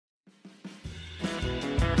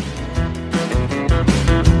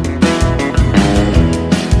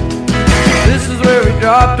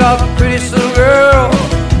dropped off the prettiest little girl,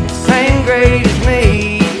 same grade as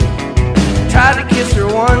me. Tried to kiss her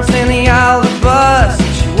once in the aisle of the bus,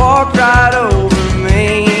 and she walked right over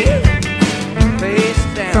me.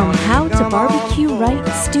 From How to Barbecue Right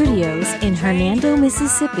Studios in Hernando,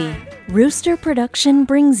 Mississippi, Rooster Production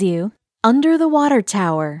brings you Under the Water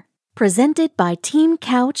Tower, presented by Team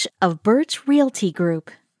Couch of Birch Realty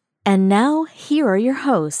Group. And now, here are your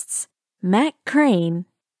hosts, Matt Crane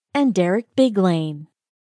and Derek Biglane.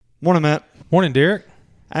 Morning, Matt. Morning, Derek.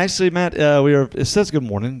 Actually, Matt, it says good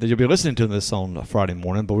morning that you'll be listening to this on Friday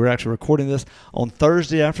morning, but we're actually recording this on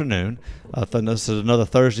Thursday afternoon. This is another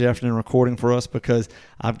Thursday afternoon recording for us because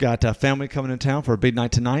I've got family coming in town for a big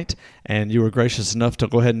night tonight, and you were gracious enough to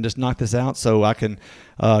go ahead and just knock this out so I can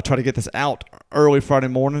try to get this out early Friday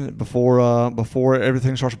morning before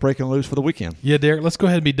everything starts breaking loose for the weekend. Yeah, Derek, let's go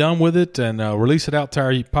ahead and be done with it and release it out to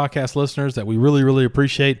our podcast listeners that we really, really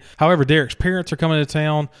appreciate. However, Derek's parents are coming to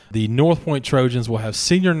town. The North Point Trojans will have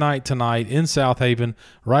senior night tonight in South Haven,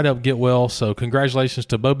 right up Getwell. So congratulations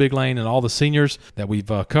to Bo Biglane and all the seniors that we've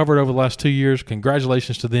covered over the last 2 years.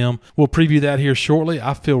 Congratulations to them. We'll preview that here shortly.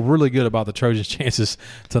 I feel really good about the Trojans' chances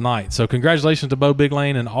tonight. So congratulations to Bo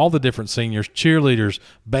Biglane and all the different seniors, cheerleaders,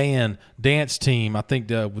 band, dance team. I think,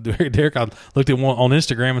 Derek, I looked at one on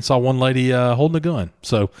Instagram and saw one lady holding a gun.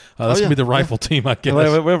 So that's going to be the rifle team, I guess. We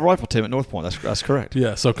have a rifle team at North Point. That's correct.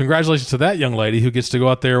 Yeah, so congratulations to that young lady who gets to go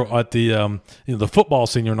out there at the the football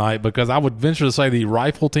senior night, because I would venture to say the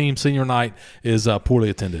rifle team senior night is poorly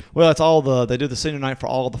attended. Well, it's they do the senior night for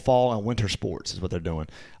all of the fall and winter sports is what they're doing.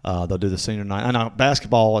 They'll do the senior night. I know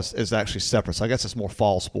basketball is actually separate, so I guess it's more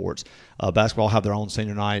fall sports. Basketball have their own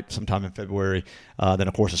senior night sometime in February. Then,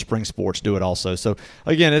 of course, the spring sports do it also. So,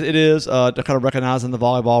 again, it is to kind of recognizing the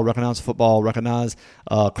volleyball, recognize football, recognize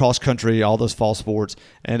cross-country, all those fall sports.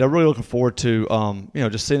 And I'm really looking forward to,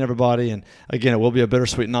 just seeing everybody. And, again, it will be a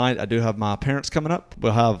bittersweet night. I do have my parents coming up.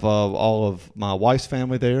 We'll have all of my wife's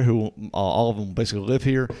family there, who all of them basically live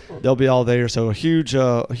here. They'll be all there. So a huge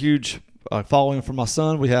following for my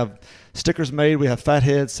son. We have stickers made. We have fat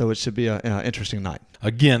heads, so it should be an interesting night.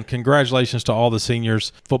 Again, congratulations to all the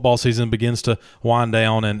seniors. Football season begins to wind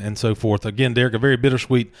down and so forth. Again, Derek, a very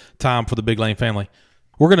bittersweet time for the Biglane family.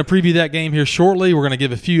 We're going to preview that game here shortly. We're going to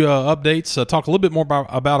give a few updates, talk a little bit more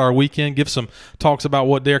about our weekend, give some talks about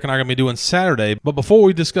what Derek and I are going to be doing Saturday. But before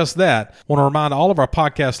we discuss that, I want to remind all of our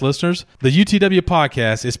podcast listeners, the UTW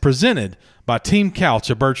podcast is presented by Team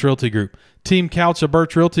Couch of Birch Realty Group. Team Couch of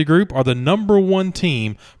Birch Realty Group are the #1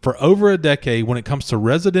 team for over a decade when it comes to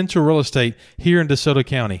residential real estate here in DeSoto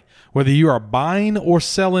County. Whether you are buying or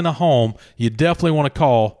selling a home, you definitely want to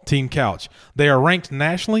call Team Couch. They are ranked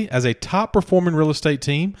nationally as a top-performing real estate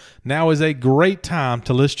team. Now is a great time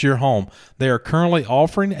to list your home. They are currently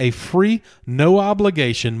offering a free,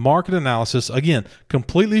 no-obligation market analysis. Again,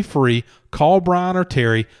 completely free. Call Brian or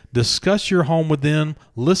Terry, discuss your home with them,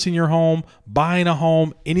 listing your home, buying a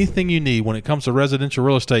home, anything you need when it comes to residential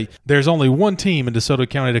real estate. There's only one team in DeSoto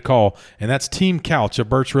County to call, and that's Team Couch of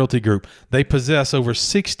Birch Realty Group. They possess over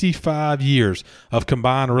 65 years of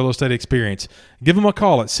combined real estate experience. Give them a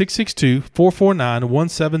call at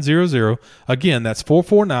 662-449-1700. Again, that's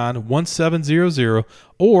 449-1700,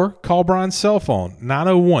 or call Brian's cell phone,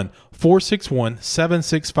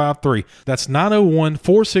 901-461-7653. That's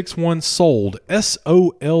 901-461-SOLD,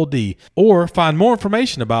 SOLD. Or find more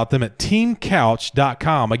information about them at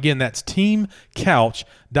teamcouch.com. Again, that's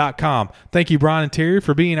teamcouch.com. Thank you, Brian and Terry,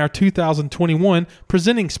 for being our 2021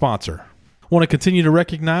 presenting sponsor. Want to continue to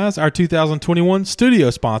recognize our 2021 studio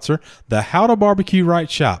sponsor, the How to Barbecue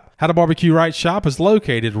Right Shop. How to Barbecue Right Shop is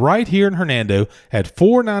located right here in Hernando at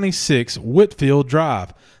 496 Whitfield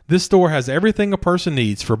Drive. This store has everything a person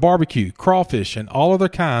needs for barbecue, crawfish, and all other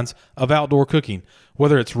kinds of outdoor cooking.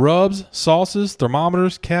 Whether it's rubs, sauces,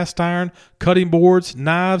 thermometers, cast iron, cutting boards,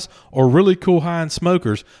 knives, or really cool high-end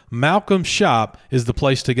smokers, Malcolm's Shop is the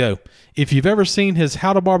place to go. If you've ever seen his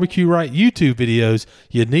How to Barbecue Right YouTube videos,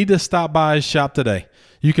 you need to stop by his shop today.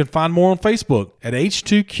 You can find more on Facebook at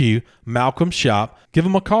H2Q Malcolm Shop. Give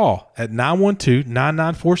him a call at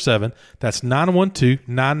 912-9947. That's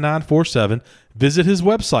 912-9947. Visit his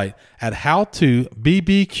website at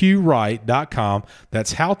howtobbqright.com.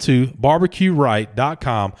 That's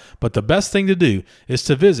howtobbqright.com. But the best thing to do is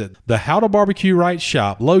to visit the How to Barbecue Right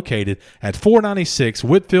shop located at 496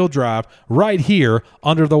 Whitfield Drive, right here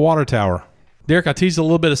under the water tower. Derek, I teased a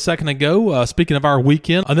little bit a second ago. Speaking of our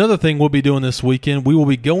weekend, another thing we'll be doing this weekend, we will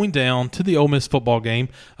be going down to the Ole Miss football game.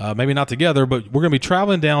 Maybe not together, but we're going to be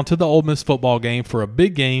traveling down to the Ole Miss football game for a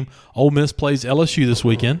big game. Ole Miss plays LSU this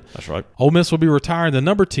weekend. That's right. Ole Miss will be retiring the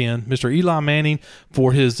number 10, Mr. Eli Manning,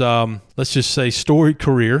 for his, let's just say, storied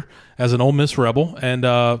career as an Ole Miss Rebel, and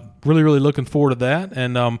really, really looking forward to that.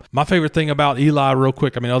 And my favorite thing about Eli, real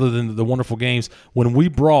quick, I mean, other than the wonderful games, when we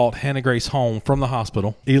brought Hannah Grace home from the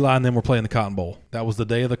hospital, Eli and them were playing the Cotton Bowl. That was the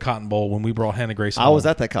day of the Cotton Bowl when we brought Hannah Grace home. I was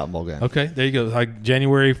at that Cotton Bowl game. Okay, there you go. Like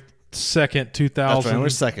January 2nd, 2000. That's January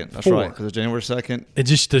 2nd. That's right, because it was January 2nd. And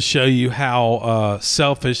just to show you how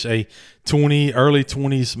selfish a early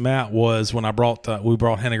 20s Matt was when we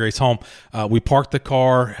brought Hannah Grace home. We parked the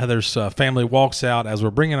car. Heather's family walks out as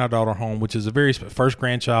we're bringing our daughter home, which is a very first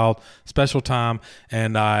grandchild, special time.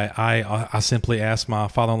 And I simply asked my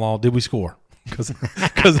father-in-law, did we score? Because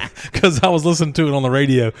I was listening to it on the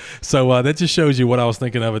radio. So that just shows you what I was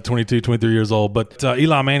thinking of at 22, 23 years old. But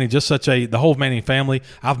Eli Manning, just the whole Manning family,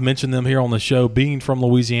 I've mentioned them here on the show, being from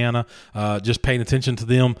Louisiana, just paying attention to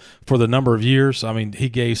them for the number of years. I mean, he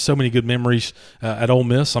gave so many good memories at Ole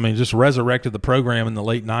Miss. I mean, just resurrected the program in the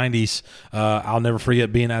late 90s. I'll never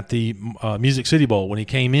forget being at the Music City Bowl when he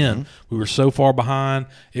came in. Mm-hmm. We were so far behind.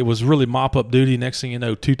 It was really mop-up duty. Next thing you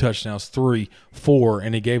know, 2 touchdowns, 3, 4,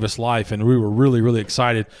 and he gave us life, and we were really, really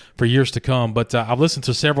excited for years to come. But I've listened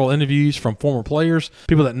to several interviews from former players,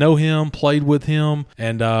 people that know him, played with him,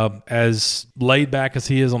 and as laid back as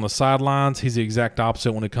he is on the sidelines, he's the exact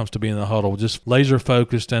opposite when it comes to being in the huddle, just laser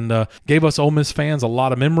focused, and gave us Ole Miss fans a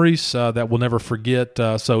lot of memories that we'll never forget.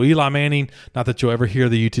 So Eli Manning, not that you'll ever hear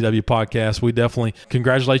the UTW podcast, we definitely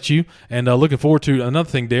congratulate you, and looking forward to another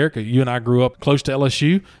thing, Derek. You and I grew up close to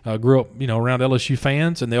LSU, grew up around LSU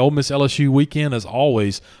fans, and the Ole Miss LSU weekend is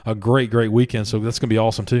always a great weekend, so that's going to be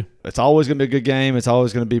awesome too. It's always going to be a good game. It's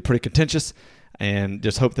always going to be pretty contentious, and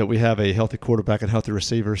just hope that we have a healthy quarterback and healthy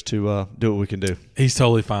receivers to do what we can do. He's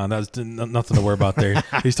totally fine. That's nothing to worry about there.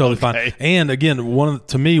 He's totally fine. And again, one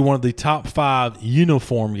of the top 5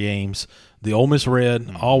 uniform games. The Ole Miss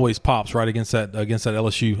red always pops right against that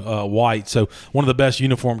LSU white. So one of the best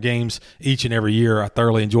uniform games each and every year. I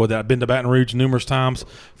thoroughly enjoyed that. I've been to Baton Rouge numerous times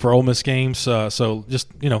for Ole Miss games. So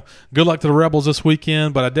just, good luck to the Rebels this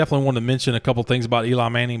weekend. But I definitely want to mention a couple things about Eli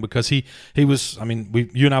Manning because he was,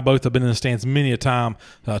 you and I both have been in the stands many a time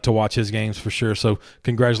to watch his games for sure. So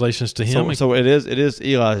congratulations to him. So it is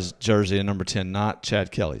Eli's jersey at number 10, not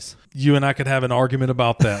Chad Kelly's. You and I could have an argument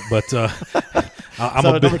about that, but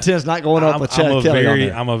number 10 is not going up with Chad Kelly.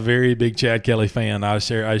 I'm a very big Chad Kelly fan. I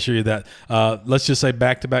assure you that. Let's just say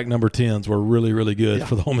back-to-back number 10s were really, really good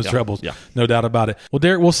for the Ole Miss Rebels. Yeah. No doubt about it. Well,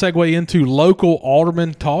 Derek, we'll segue into local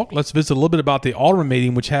alderman talk. Let's visit a little bit about the alderman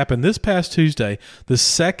meeting, which happened this past Tuesday, the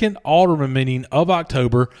second alderman meeting of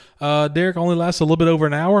October. Derek, only lasts a little bit over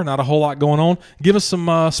an hour, not a whole lot going on. Give us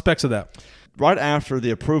some specs of that. Right after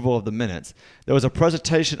the approval of the minutes, there was a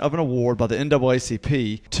presentation of an award by the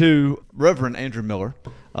NAACP to Reverend Andrew Miller,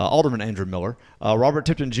 Alderman Andrew Miller. Robert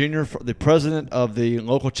Tipton Jr., the president of the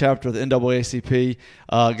local chapter of the NAACP,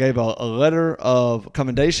 gave a letter of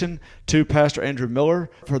commendation to Pastor Andrew Miller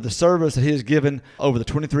for the service that he has given over the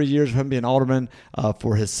 23 years of him being alderman,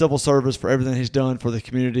 for his civil service, for everything he's done for the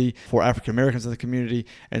community, for African Americans in the community.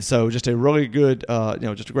 And so just a really good,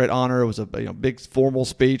 just a great honor. It was a big formal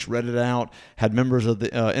speech, read it out, had members of the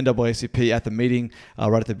NAACP at the meeting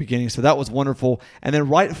right at the beginning. So that was wonderful. And then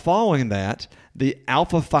right following that, the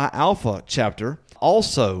Alpha Phi Alpha chapter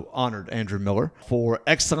also honored Andrew Miller for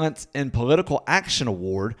Excellence in Political Action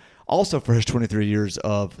Award, also for his 23 years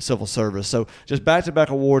of civil service. So just back-to-back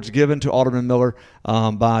awards given to Alderman Miller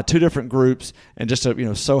by 2 different groups, and just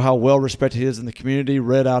to show how well respected he is in the community.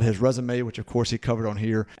 Read out his resume, which of course he covered on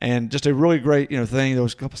here, and just a really great thing. There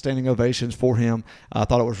was a couple standing ovations for him. I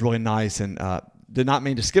thought it was really nice, and did not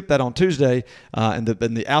mean to skip that on Tuesday, and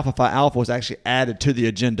the Alpha Phi Alpha was actually added to the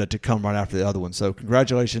agenda to come right after the other one. So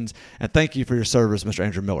congratulations, and thank you for your service, Mr.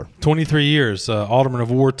 Andrew Miller. 23 years, Alderman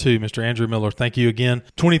of Ward 2, Mr. Andrew Miller. Thank you again.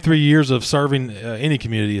 23 years of serving any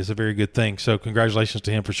community is a very good thing, so congratulations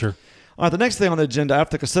to him for sure. All right, the next thing on the agenda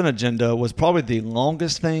after the consent agenda was probably the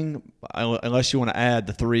longest thing, unless you want to add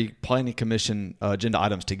the 3 planning commission agenda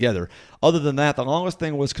items together. Other than that, the longest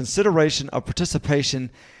thing was consideration of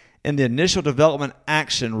participation in the initial development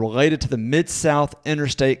action related to the Mid-South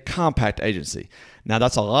Interstate Compact Agency. Now,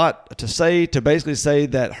 that's a lot to basically say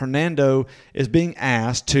that Hernando is being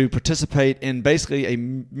asked to participate in basically a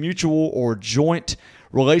mutual or joint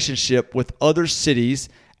relationship with other cities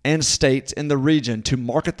and states in the region to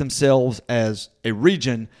market themselves as a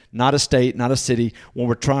region, not a state, not a city, when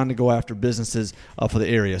we're trying to go after businesses for the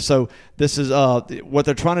area. So this is what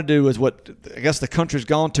they're trying to do is what I guess the country's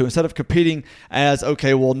gone to. Instead of competing as,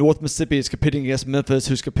 okay, well, North Mississippi is competing against Memphis,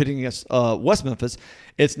 who's competing against West Memphis,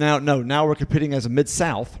 it's now we're competing as a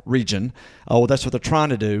Mid-South region. Well, that's what they're trying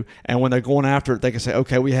to do. And when they're going after it, they can say,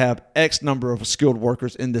 okay, we have X number of skilled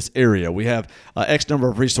workers in this area. We have X number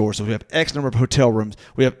of resources. We have X number of hotel rooms.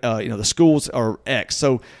 We have, the schools are X.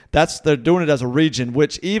 So they're doing it as a region,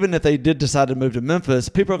 which even if they did decide to move to Memphis,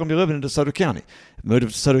 people are going to be living in DeSoto County. Move to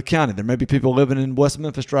DeSoto County. There may be people living in West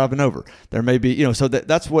Memphis driving over. There may be, so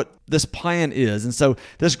that's what this plan is. And so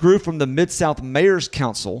this grew from the Mid-South Mayor's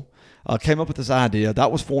Council, came up with this idea.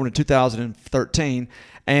 That was formed in 2013.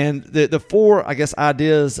 And the four, I guess,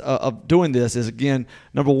 ideas of doing this is, again,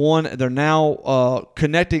 number one, they're now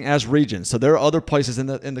connecting as regions. So there are other places in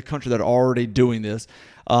the country that are already doing this.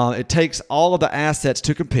 It takes all of the assets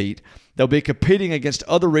to compete. They'll be competing against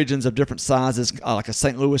other regions of different sizes, like a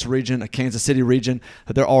St. Louis region, a Kansas City region.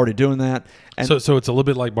 They're already doing that. And so it's a little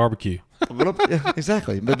bit like barbecue. Yeah,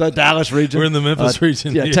 exactly. The Dallas region. We're in the Memphis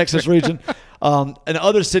region. Yeah, Texas region. And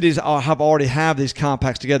other cities already have these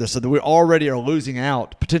compacts together, so that we already are losing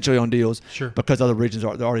out potentially on deals because other regions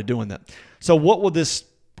they're already doing that. So what will this,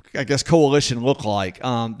 I guess, coalition look like?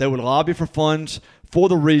 They would lobby for funds for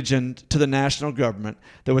the region to the national government.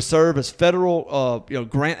 That would serve as federal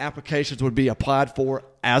grant applications would be applied for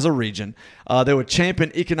as a region. They would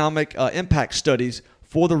champion economic impact studies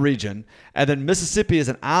for the region. And then Mississippi is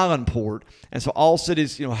an island port, and so all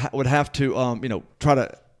cities would have to try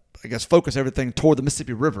to, I guess, focus everything toward the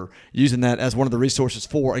Mississippi River, using that as one of the resources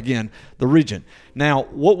for, again, the region. Now,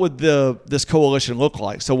 what would this coalition look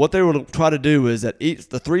like? So what they would try to do is that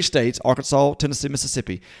the three states, Arkansas, Tennessee,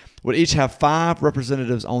 Mississippi, would each have 5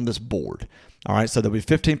 representatives on this board. All right, so there'll be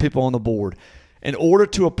 15 people on the board. In order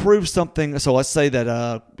to approve something, so let's say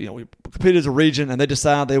that we compete as a region and they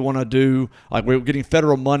decide they want to do, like, we're getting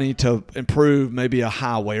federal money to improve maybe a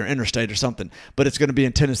highway or interstate or something, but it's going to be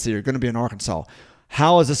in Tennessee or going to be in Arkansas.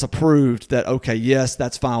 How is this approved that, okay, yes,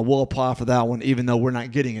 that's fine, we'll apply for that one even though we're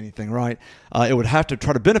not getting anything, right? It would have to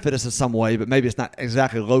try to benefit us in some way, but maybe it's not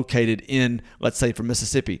exactly located in, let's say, for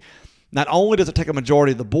Mississippi. Not only does it take a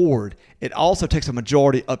majority of the board, it also takes a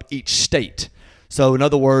majority of each state. So in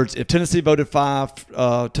other words, if Tennessee voted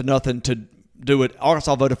 5-0 to do it,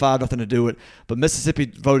 Arkansas voted 5-0 to do it, but Mississippi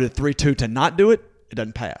voted 3-2 to not do it, it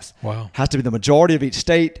doesn't pass. Wow. Has to be the majority of each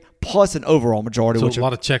state plus an overall majority. So a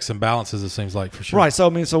lot of checks and balances, it seems like, for sure. Right. So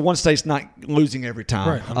one state's not losing every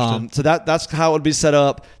time. Right. So that's how it would be set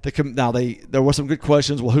up. Now there were some good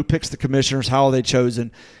questions. Well, who picks the commissioners? How are they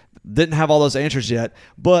chosen? Didn't have all those answers yet,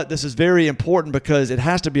 but this is very important because it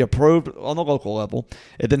has to be approved on the local level.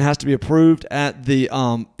 It then has to be approved at the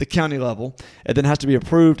county level. It then has to be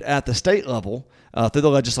approved at the state level through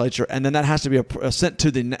the legislature, and then that has to be sent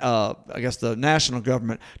to the national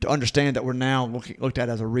government to understand that we're now looked at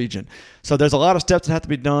as a region. So there's a lot of steps that have to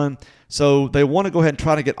be done. So they want to go ahead and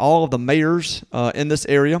try to get all of the mayors in this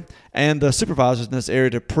area and the supervisors in this area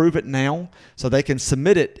to approve it now so they can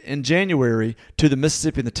submit it in January to the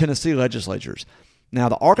Mississippi and the Tennessee legislatures. Now,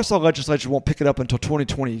 the Arkansas legislature won't pick it up until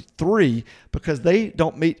 2023 because they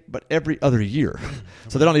don't meet but every other year.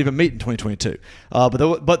 So they don't even meet in 2022.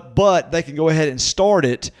 But they can go ahead and start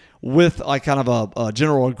it with like kind of a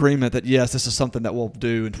general agreement that, yes, this is something that we'll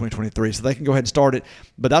do in 2023. So they can go ahead and start it.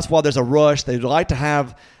 But that's why there's a rush. They'd like to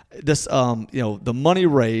have this, the money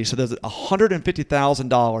raised. So there's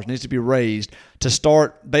 $150,000 needs to be raised to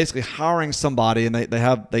start basically hiring somebody, and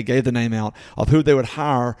they gave the name out of who they would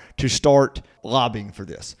hire to start lobbying for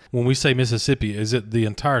this. When we say Mississippi, is it the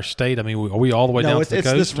entire state? I mean, are we all the way down to the coast?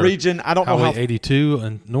 No, it's this region. I don't know how. 82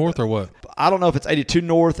 and north or what? I don't know if it's 82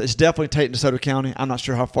 north. It's definitely Tate and DeSoto County. I'm not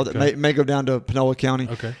sure how far. That may go down to Panola County.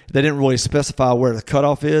 Okay. They didn't really specify where the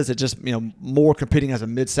cutoff is. It just, more competing as a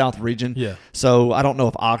Mid-South region. Yeah. So I don't know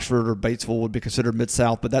if Oxford or Batesville would be considered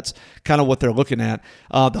Mid-South, but that's kind of what they're looking at.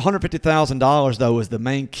 The $150,000, though, is the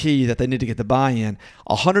main key that they need to get the buy-in.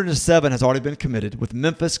 107 has already been committed, with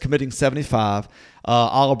Memphis committing 75.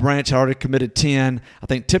 Olive Branch had already committed 10. I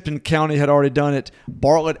think Tipton County had already done it.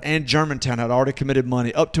 Bartlett and Germantown had already committed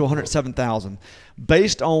money, up to 107,000.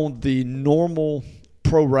 Based on the normal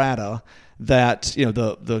pro rata that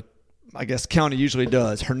the I guess county usually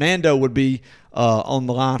does, Hernando would be on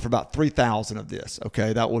the line for about 3,000 of this.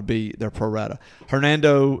 Okay, that would be their pro rata.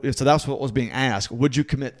 Hernando, so that's what was being asked. Would you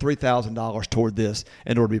commit $3,000 toward this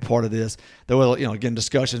in order to be part of this? There were, again,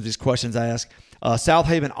 discussions, these questions asked. South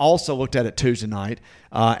Haven also looked at it Tuesday night,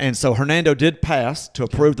 and so Hernando did pass to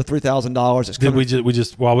approve the $3,000. Did we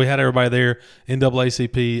just while we had everybody there,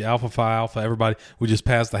 NAACP, Alpha Phi Alpha, everybody, we just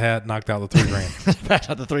passed the hat, knocked out the $3,000. Passed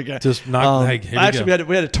out the $3,000. Just knocked. Hey, here actually, we go.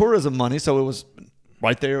 we had a tourism money, so it was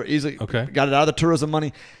right there easily. Okay. Got it out of the tourism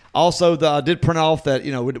money. Also, I did print off that,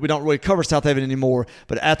 we don't really cover South Haven anymore,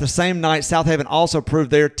 but at the same night, South Haven also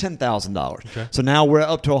approved their $10,000. Okay. So now we're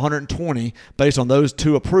up to 120 based on those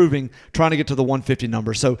two approving, trying to get to the 150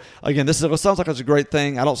 number. So again, it sounds like it's a great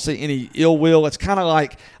thing. I don't see any ill will. It's kind of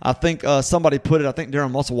like, I think somebody put it, I think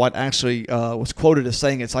Darren Musselwhite actually was quoted as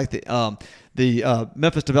saying it's like the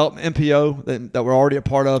Memphis Development MPO that we're already a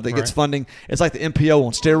part of that gets funding. It's like the MPO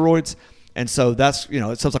on steroids. And so that's,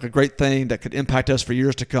 it sounds like a great thing that could impact us for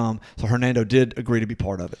years to come. So Hernando did agree to be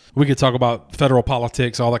part of it. We could talk about federal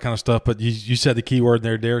politics, all that kind of stuff, but you said the key word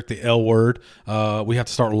there, Derek, the L word. We have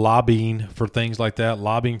to start lobbying for things like that,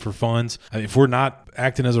 lobbying for funds. I mean, if we're not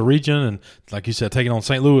acting as a region and, like you said, taking on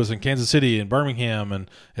St. Louis and Kansas City and Birmingham and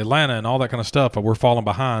Atlanta and all that kind of stuff, we're falling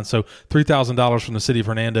behind. So $3,000 from the city of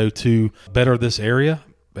Hernando to better this area.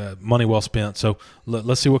 Money well spent. So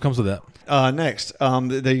let's see what comes of that. Next,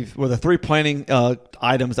 were the three planning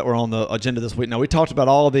items that were on the agenda this week. Now, we talked about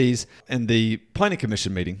all of these in the Planning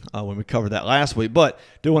Commission meeting when we covered that last week, but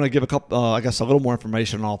do want to give a little more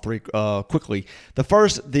information on all three quickly. The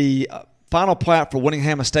first, the final plat for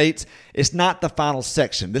Winningham Estates. It's not the final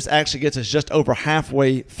section. This actually gets us just over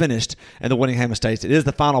halfway finished in the Winningham Estates. It is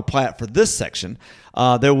the final plat for this section.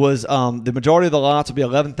 There was the majority of the lots will be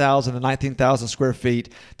 11,000 to 19,000 square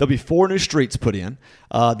feet. There'll be 4 new streets put in.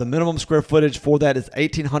 The minimum square footage for that is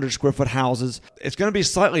 1,800 square foot houses. It's going to be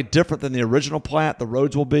slightly different than the original plat. The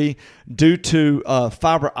roads will be due to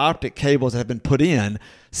fiber optic cables that have been put in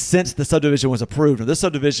since the subdivision was approved. And this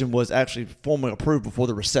subdivision was actually formally approved before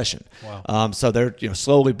the recession. Wow. So they're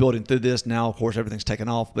slowly building through this. Now, of course, everything's taken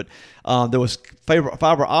off. But there was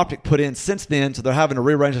fiber optic put in since then, so they're having to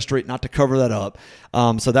rearrange the street not to cover that up.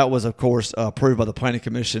 So that was, of course, approved by the Planning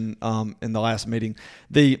Commission in the last meeting.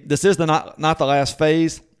 This is not the last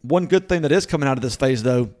phase. One good thing that is coming out of this phase,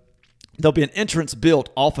 though, there'll be an entrance built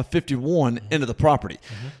off of 51 into the property.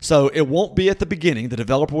 Mm-hmm. So it won't be at the beginning. The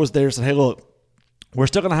developer was there and said, hey, look, we're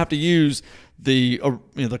still going to have to use the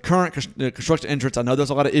current construction entrance. I know there's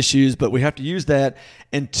a lot of issues, but we have to use that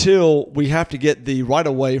until we have to get the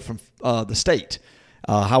right-of-way from the state.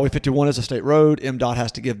 Highway 51 is a state road. MDOT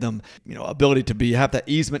has to give them, ability to have that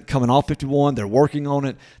easement coming off 51. They're working on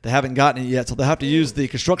it. They haven't gotten it yet, so they have to use the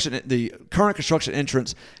current construction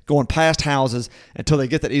entrance going past houses until they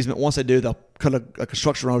get that easement. Once they do, they'll cut a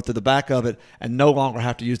construction road through the back of it and no longer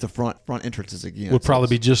have to use the front entrances again. Would probably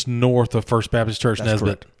be just north of First Baptist Church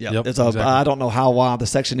Nesbitt. Yep, exactly. I don't know how wide the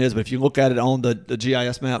section is, but if you look at it on the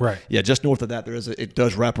GIS map, right. Yeah, just north of that it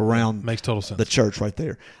does wrap around. Makes total sense. The church right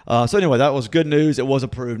there. So anyway, that was good news. It was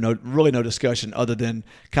approved. No discussion other than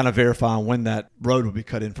kind of verifying when that road will be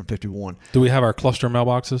cut in from 51. Do we have our cluster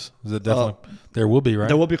mailboxes? Is it definitely there will be, right?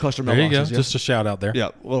 There will be cluster mailboxes. There you go. Yeah. Just a shout out there. Yeah,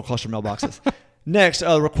 little cluster mailboxes. Next,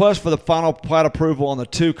 request for the final plat approval on the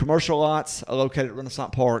 2 commercial lots located at Renaissance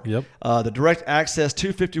Park. Yep. The direct access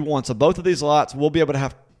to 51. So both of these lots will be able to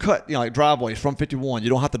have cut, like driveways from 51. You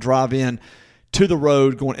don't have to drive in to the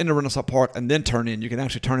road going into Renaissance Park and then turn in. You can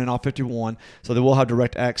actually turn in off 51. So they will have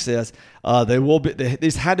direct access.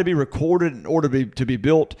 These had to be recorded in order to be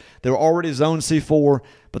built. They were already zoned C4,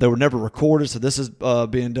 but they were never recorded. So this is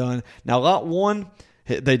being done now. Lot 1.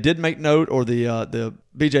 They did make note, or the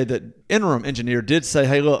BJ, the interim engineer did say,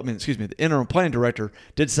 the interim planning director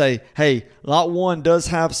did say, hey, lot 1 does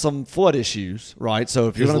have some flood issues, right? So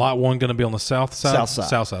if you're lot 1 going to be on the south side? South side.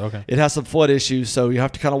 South side, okay. It has some flood issues, so you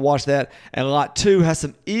have to kind of watch that. And lot 2 has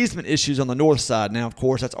some easement issues on the north side. Now, of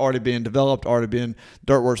course, that's already being developed,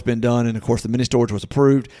 dirt work's been done, and of course the mini storage was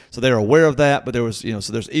approved, so they're aware of that. But there was,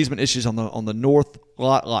 so there's easement issues on the north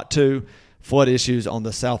lot 2. Flood issues on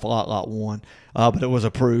the south lot 1, but it was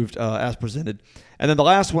approved as presented. And then the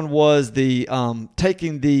last one was the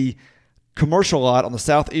taking the commercial lot on the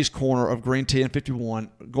southeast corner of Green Tea and 51,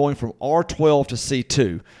 going from R12 to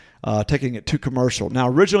C2, taking it to commercial. Now,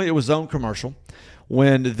 originally it was zoned commercial.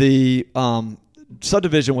 When the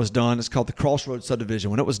subdivision was done, it's called the Crossroads subdivision.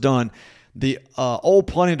 When it was done, the old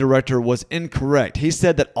planning director was incorrect. He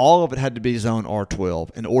said that all of it had to be zone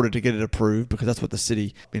R12 in order to get it approved, because that's what the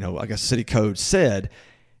city, city code said.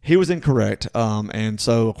 He was incorrect. And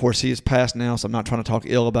so, of course, he is passed now, so I'm not trying to talk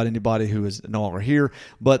ill about anybody who is no longer here.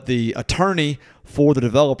 But the attorney for the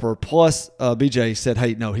developer plus BJ said,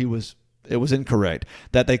 hey, no, it was incorrect,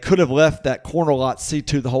 that they could have left that corner lot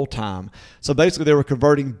C2 the whole time. So basically they were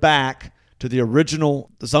converting back to the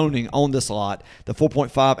original zoning on this lot, the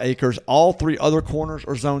 4.5 acres. All 3 other corners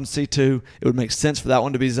are Zone C2. It would make sense for that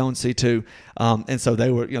one to be Zone C2. And so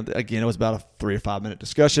they were, again, it was about a 3 or 5 minute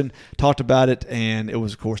discussion, talked about it, and it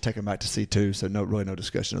was, of course, taken back to C2. So really no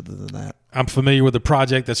discussion other than that. I'm familiar with the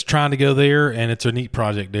project that's trying to go there, and it's a neat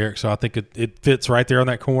project, Derek. So I think it fits right there on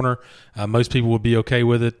that corner. Most people would be okay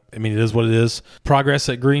with it. I mean, it is what it is. Progress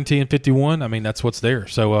at Green Tea and 51, I mean, that's what's there.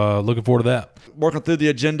 So looking forward to that. Working through the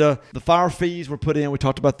agenda, the fire fees were put in. We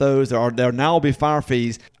talked about those. There now will be fire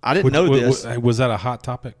fees. I didn't know this. Was that a hot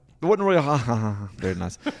topic? It wasn't really very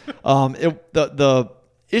nice. The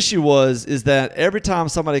issue is that every time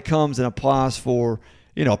somebody comes and applies for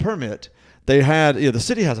a permit, they had the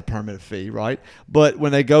city has a permit fee, right? But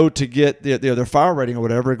when they go to get their fire rating or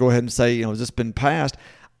whatever, go ahead and say, has this been passed?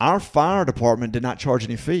 Our fire department did not charge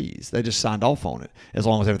any fees. They just signed off on it as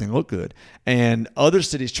long as everything looked good. And other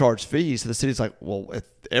cities charge fees. So the city's like, well, if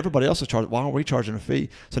everybody else is charging, why aren't we charging a fee?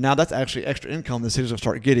 So now that's actually extra income the city's going to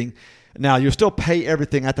start getting. Now, you'll still pay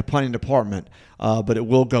everything at the planning department, but it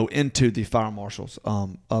will go into the fire marshal's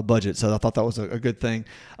budget. So I thought that was a good thing.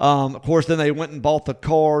 Of course, then they went and bought the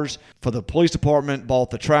cars for the police department, bought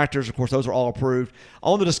the tractors. Of course, those are all approved.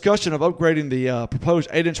 On the discussion of upgrading the proposed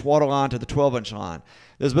 8-inch water line to the 12-inch line,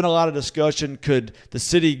 there's been a lot of discussion. Could the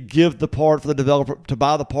city give the part for the developer to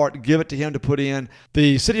buy the part, give it to him to put in?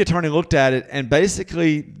 The city attorney looked at it, and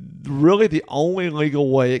basically really the only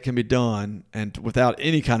legal way it can be done and without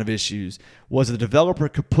any kind of issues was the developer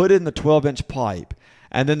could put in the 12-inch pipe,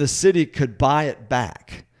 and then the city could buy it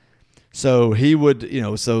back. So he would,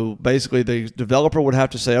 so basically the developer would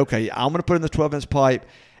have to say, okay, I'm going to put in the 12-inch pipe,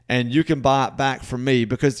 and you can buy it back from me,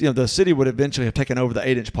 because the city would eventually have taken over the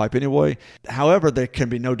 8-inch pipe anyway. However, there can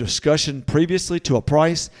be no discussion previously to a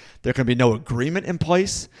price. There can be no agreement in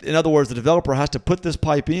place. In other words, the developer has to put this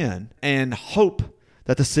pipe in and hope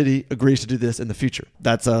that the city agrees to do this in the future.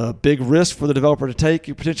 That's a big risk for the developer to take.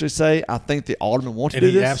 You potentially say, I think the alderman wants to do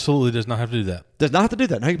this. And he absolutely does not have to do that. Does not have to do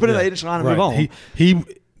that. No, he can put in the 8-inch line and move on.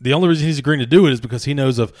 The only reason he's agreeing to do it is because he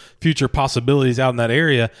knows of future possibilities out in that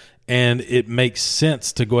area, and it makes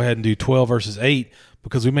sense to go ahead and do 12 versus 8,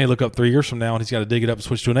 because we may look up 3 years from now and he's got to dig it up and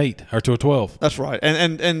switch to an 8 or to a 12. That's right.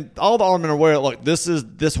 And all the aldermen are aware, look, this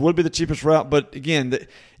would be the cheapest route, but again,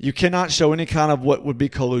 you cannot show any kind of what would be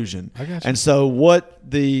collusion. I got you. And so what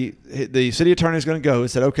the city attorney is going to go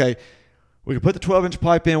is said, okay, we can put the 12-inch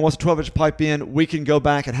pipe in. Once the 12-inch pipe in, we can go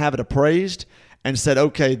back and have it appraised, and said,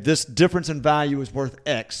 okay, this difference in value is worth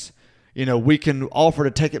X. We can offer to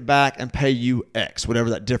take it back and pay you X, whatever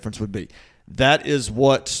that difference would be. That is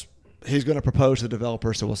what he's going to propose to the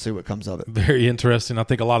developer, so we'll see what comes of it. Very interesting. I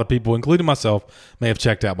think a lot of people, including myself, may have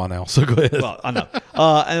checked out by now. So go ahead. Well, I know.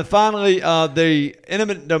 And finally, the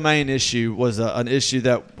eminent domain issue was an issue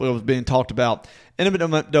that was being talked about.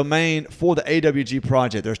 Eminent domain for the AWG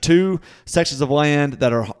project. There's 2 sections of land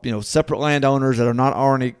that are separate landowners that are not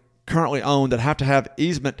already currently owned that have to have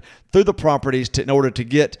easement through the properties in order to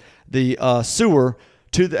get the sewer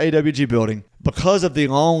to the AWG building. Because of the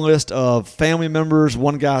long list of family members,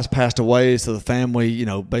 one guy's passed away, so the family,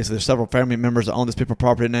 basically there's several family members that own this piece of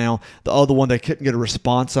property now. The other one they couldn't get a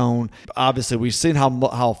response on. Obviously, we've seen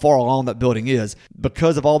how far along that building is.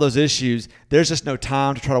 Because of all those issues, there's just no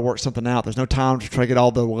time to try to work something out. There's no time to try to get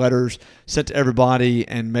all the letters sent to everybody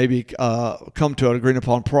and maybe come to an agreed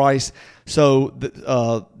upon price. So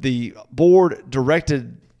the board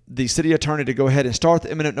directed the city attorney to go ahead and start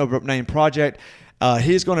the eminent domain project.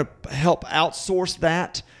 He's going to help outsource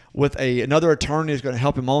that with another attorney who's going to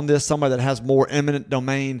help him on this. Somebody that has more eminent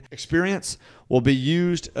domain experience will be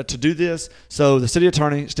used to do this. So the city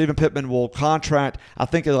attorney, Stephen Pittman, will contract, I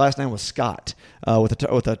think the last name was Scott, with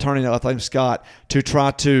the attorney named Scott, to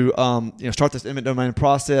try to start this eminent domain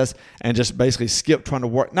process and just basically skip trying to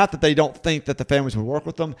work. Not that they don't think that the families would work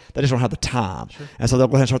with them, they just don't have the time. Sure. And so they'll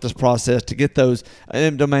go ahead and start this process to get those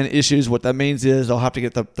eminent domain issues. What that means is they'll have to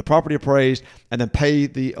get the property appraised and then pay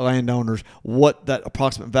the landowners what that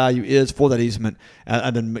approximate value is for that easement.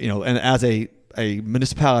 And then, and as a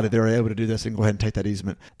municipality, they were able to do this and go ahead and take that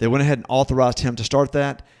easement. They went ahead and authorized him to start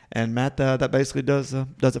that. And Matt, that basically does it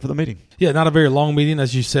for the meeting. Yeah, not a very long meeting,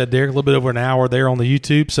 as you said, Derek. A little bit over an hour there on the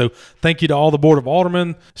YouTube. So thank you to all the Board of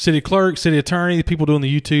Aldermen, City Clerk, City Attorney, the people doing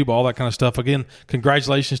the YouTube, all that kind of stuff. Again,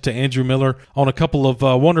 congratulations to Andrew Miller on a couple of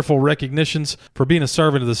wonderful recognitions for being a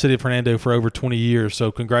servant of the City of Hernando for over 20 years.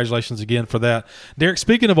 So congratulations again for that. Derek,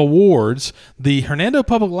 speaking of awards, the Hernando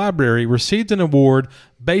Public Library received an award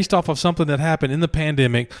based off of something that happened in the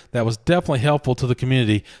pandemic that was definitely helpful to the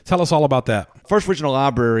community. Tell us all about that. First Regional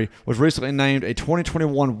Library Library was recently named a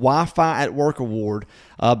 2021 Wi-Fi at Work Award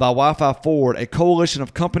by Wi-Fi Forward, a coalition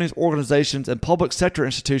of companies, organizations, and public sector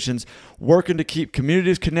institutions working to keep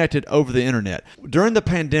communities connected over the internet. During the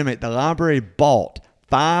pandemic, the library bought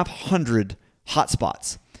 500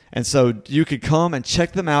 hotspots. And so you could come and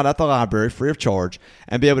check them out at the library free of charge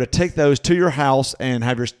and be able to take those to your house and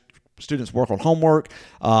have your students work on homework.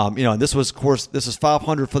 And this was, of course, this is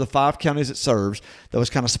 500 for the 5 counties it serves. That was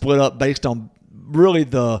kind of split up based on really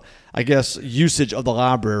the, I guess, usage of the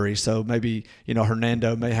library. So maybe,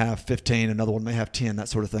 Hernando may have 15, another one may have 10, that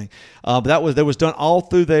sort of thing. But that was done all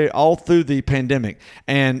through the pandemic.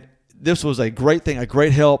 And this was a great thing, a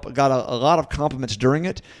great help. Got a lot of compliments during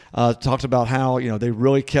it. Talked about how, they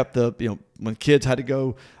really kept when kids had to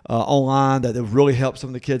go online, that it really helped some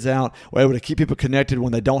of the kids out. We're able to keep people connected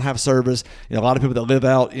when they don't have service. A lot of people that live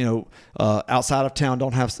out, outside of town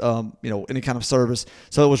don't have, any kind of service.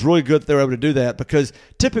 So it was really good that they were able to do that, because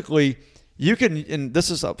typically you can, and this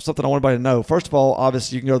is something I want everybody to know. First of all,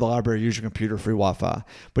 obviously you can go to the library, use your computer, free Wi-Fi,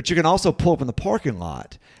 but you can also pull up in the parking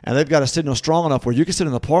lot, and they've got a signal strong enough where you can sit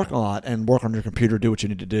in the parking lot and work on your computer, do what you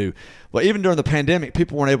need to do. But even during the pandemic,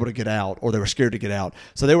 people weren't able to get out, or they were scared to get out.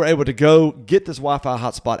 So they were able to go get this Wi-Fi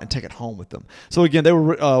hotspot and take it home with them. So again, they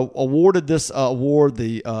were awarded this award,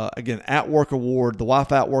 the At Work Award, the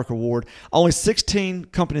Wi-Fi at Work Award. Only 16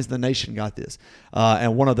 companies in the nation got this.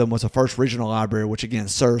 And one of them was a First Regional Library, which again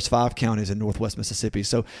serves 5 counties in Northwest Mississippi.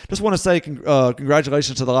 So just want to say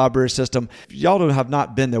congratulations to the library system. If y'all have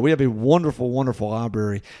not been there, we have a wonderful, wonderful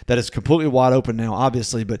library that is completely wide open now,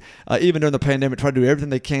 obviously. But even during the pandemic, try to do everything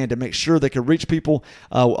they can to make sure they can reach people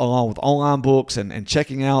along with online books and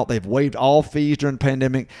checking out. They've waived all fees during the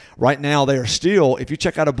pandemic. Right now, they are still, if you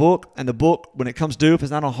check out a book and the book, when it comes due, if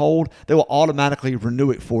it's not on hold, they will automatically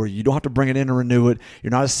renew it for you. You don't have to bring it in and renew it.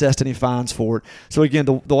 You're not assessed any fines for it. So again,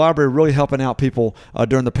 the library really helping out people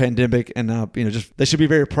during the pandemic, and they should be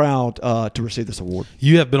very proud to receive this award.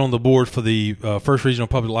 You have been on the board for the First Regional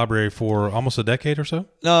Public Library for almost a decade or so?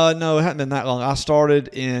 No, it hasn't been that long. I started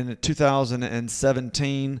in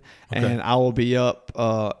 2017, okay. And I will be up,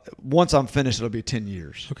 once I'm finished, it'll be 10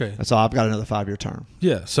 years. Okay. So I've got another 5-year term.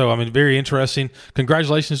 Yeah, so very interesting.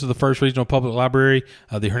 Congratulations to the First Regional Public Library.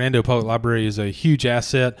 The Hernando Public Library is a huge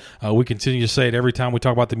asset. We continue to say it every time we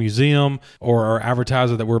talk about the museum or our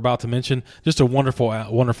advertiser that we're about to mention. Just a wonderful,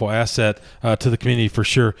 wonderful asset to the community for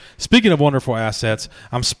sure. Speaking of wonderful assets,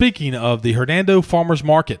 I'm speaking of the Hernando Farmers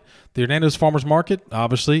Market. The Hernando's Farmers Market,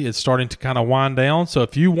 obviously, it's starting to kind of wind down. So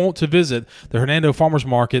if you want to visit the Hernando Farmers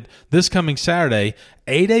Market this coming Saturday,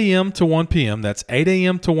 8 a.m. to 1 p.m., that's 8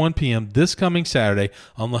 a.m. to 1 p.m. this coming Saturday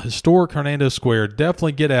on the historic Hernando Square.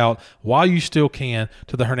 Definitely get out while you still can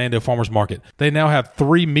to the Hernando Farmers Market. They now have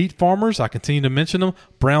 3 meat farmers. I continue to mention them.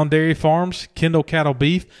 Brown Dairy Farms, Kendall Cattle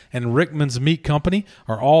Beef, and Rickman's Meat Company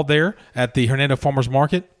are all there at the Hernando Farmers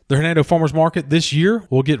Market. The Hernando Farmers Market this year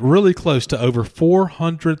will get really close to over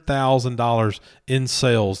 $400,000 in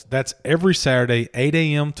sales. That's every Saturday, 8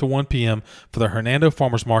 a.m. to 1 p.m. for the Hernando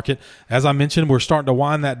Farmers Market. As I mentioned, we're starting to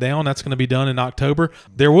wind that down. That's going to be done in October.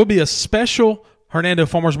 There will be a special Hernando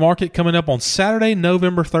Farmers Market coming up on Saturday,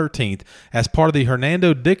 November 13th as part of the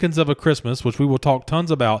Hernando Dickens of a Christmas, which we will talk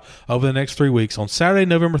tons about over the next 3 weeks. On Saturday,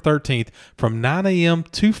 November 13th from 9 a.m.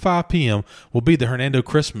 to 5 p.m. will be the Hernando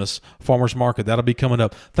Christmas Farmers Market. That'll be coming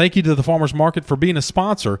up. Thank you to the Farmers Market for being a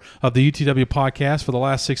sponsor of the UTW podcast for the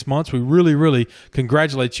last 6 months. We really, really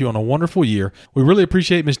congratulate you on a wonderful year. We really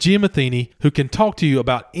appreciate Ms. Gia Matheny, who can talk to you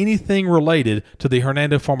about anything related to the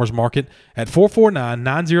Hernando Farmers Market at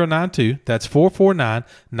 449-9092. That's 449-9092.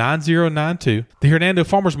 The Hernando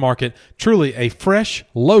Farmers Market, truly a fresh,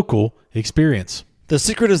 local experience. The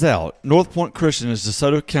secret is out. North Point Christian is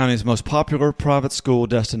DeSoto County's most popular private school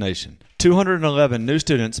destination. 211 new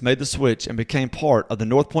students made the switch and became part of the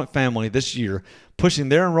North Point family this year, pushing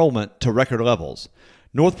their enrollment to record levels.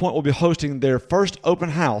 North Point will be hosting their first open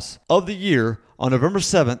house of the year on November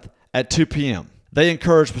 7th at 2 p.m. They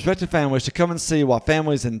encourage prospective families to come and see why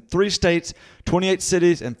families in 3 states, 28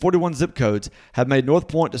 cities, and 41 zip codes have made North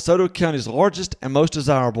Point DeSoto County's largest and most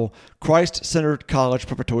desirable Christ-centered college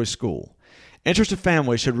preparatory school. Interested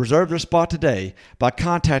families should reserve their spot today by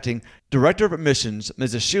contacting Director of Admissions,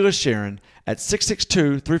 Mrs. Sheila Sharon, at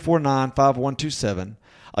 662-349-5127.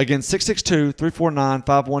 Again,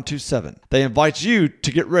 662-349-5127. They invite you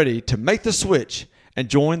to get ready to make the switch and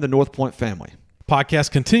join the North Point family. Podcast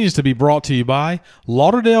continues to be brought to you by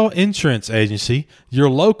Lauderdale Insurance Agency, your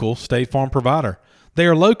local State Farm provider. They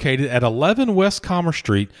are located at 11 West Commerce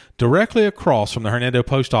Street, directly across from the Hernando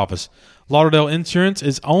Post Office. Lauderdale Insurance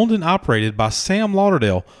is owned and operated by Sam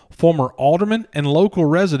Lauderdale, former alderman and local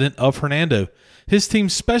resident of Hernando. His team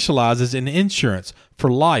specializes in insurance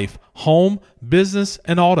for life, home, business,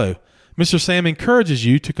 and auto. Mr. Sam encourages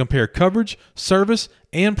you to compare coverage, service,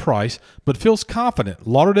 and price, but feels confident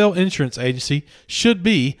Lauderdale Insurance Agency should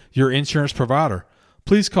be your insurance provider.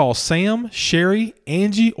 Please call Sam, Sherry,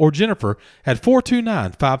 Angie, or Jennifer at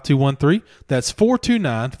 429-5213. That's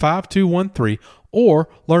 429-5213. Or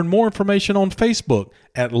learn more information on Facebook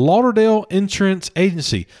at Lauderdale Insurance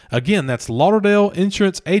Agency. Again, that's Lauderdale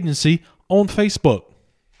Insurance Agency on Facebook.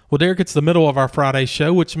 Well, Derek, it's the middle of our Friday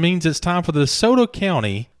show, which means it's time for the DeSoto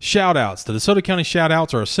County shout-outs. The DeSoto County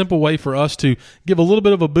shout-outs are a simple way for us to give a little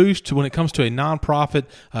bit of a boost when it comes to a nonprofit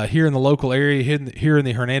here in the local area, here in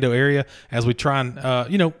the Hernando area, as we try and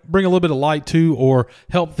bring a little bit of light to or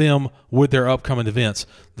help them with their upcoming events.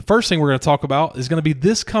 The first thing we're going to talk about is going to be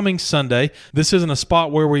this coming Sunday. This isn't a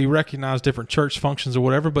spot where we recognize different church functions or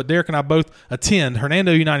whatever, but Derek and I both attend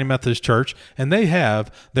Hernando United Methodist Church, and they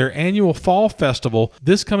have their annual fall festival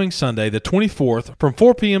this coming Sunday, the 24th, from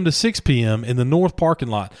 4 p.m. to 6 p.m. in the north parking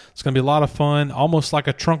lot. It's going to be a lot of fun, almost like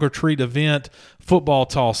a trunk or treat event. Football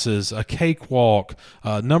tosses, a cakewalk,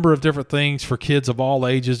 a number of different things for kids of all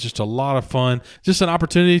ages. Just a lot of fun. Just an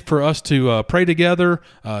opportunity for us to pray together,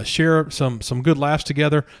 share some good laughs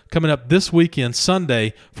together. Coming up this weekend,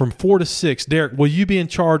 Sunday, from 4 to 6. Derek, will you be in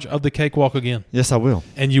charge of the cakewalk again? Yes, I will.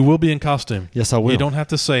 And you will be in costume? Yes, I will. You don't have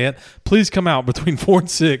to say it. Please come out between 4 and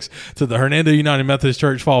 6 to the Hernando United Methodist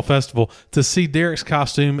Church Fall Festival to see Derek's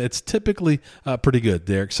costume. It's typically pretty good,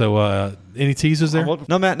 Derek. So any teasers there?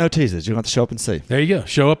 No, Matt, no teasers. You're going to have to show up and see. There you go.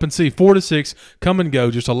 Show up and see. 4 to 6. Come and go.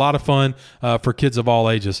 Just a lot of fun for kids of all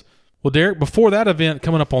ages. Well, Derek, before that event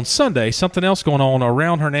coming up on Sunday, something else going on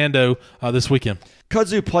around Hernando this weekend.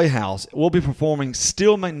 Kudzu Playhouse will be performing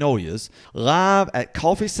Steel Magnolias live at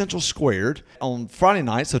Coffee Central Squared on Friday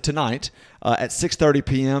night, so tonight, at 6:30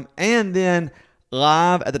 p.m., and then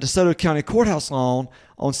live at the DeSoto County Courthouse lawn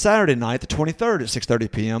on Saturday night, the 23rd, at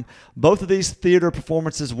 6:30 p.m. Both of these theater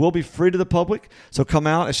performances will be free to the public, so come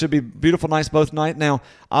out. It should be beautiful nights both night. Now,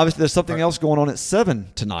 obviously, there's something else going on at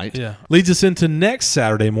 7 tonight. Yeah. Leads us into next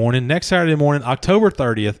Saturday morning, October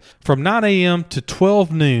 30th, from 9 a.m. to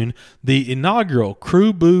 12 noon, the inaugural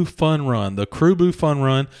Crew Boo Fun Run. The Crew Boo Fun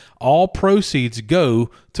Run, all proceeds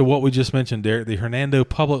go to what we just mentioned, Derek, the Hernando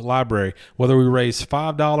Public Library. Whether we raise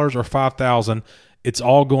 $5 or $5,000, it's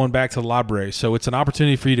all going back to the library. So it's an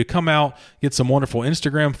opportunity for you to come out, get some wonderful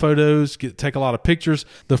Instagram photos, take a lot of pictures.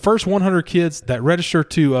 The first 100 kids that register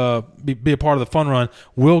to be a part of the fun run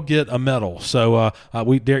will get a medal. So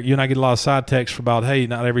Derek, you and I get a lot of side texts about, hey,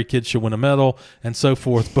 not every kid should win a medal and so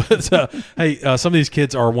forth. But hey, some of these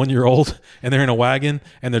kids are 1 year old and they're in a wagon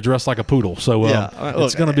and they're dressed like a poodle. So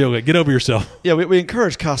it's going to be okay. Get over yourself. Yeah, we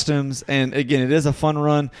encourage costumes, and again, it is a fun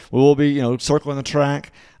run. We will be circling the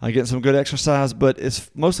track, getting some good exercise, but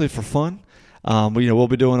it's mostly for fun. We'll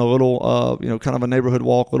be doing a little, kind of a neighborhood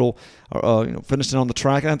walk, finishing on the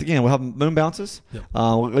track. And again, we'll have moon bounces,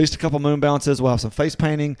 at least a couple moon bounces. We'll have some face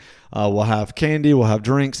painting. We'll have candy. We'll have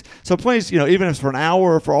drinks. So please, even if it's for an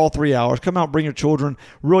hour or for all 3 hours, come out, bring your children.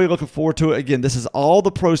 Really looking forward to it. Again, this is all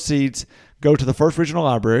the proceeds go to the First Regional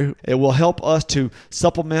Library. It will help us to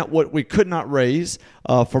supplement what we could not raise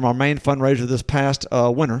from our main fundraiser this past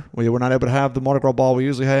winter. We were not able to have the Mardi Gras ball we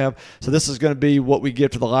usually have. So this is going to be what we give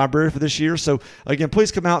to the library for this year. So again,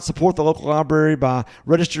 please come out, support the local library by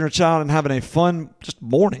registering a child and having a fun just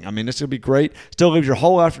morning. I mean, it's going to be great. Still leave your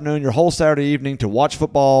whole afternoon, your whole Saturday evening to watch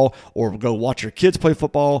football or go watch your kids play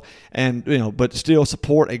football, and but still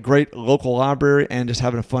support a great local library and just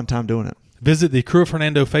having a fun time doing it. Visit the Crew of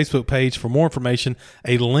Hernando Facebook page for more information.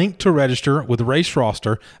 A link to register with Race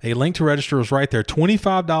Roster. A link to register is right there.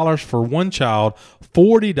 $25 for one child,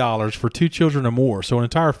 $40 for 2 children or more. So an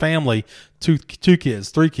entire family, two kids,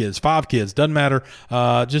 3 kids, 5 kids, doesn't matter.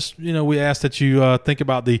 We ask that you think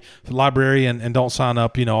about the library and don't sign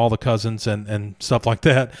up, all the cousins and stuff like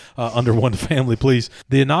that under one family, please.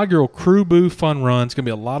 The inaugural Crew Boo Fun Run is going to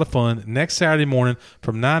be a lot of fun next Saturday morning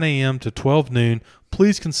from 9 a.m. to 12 noon.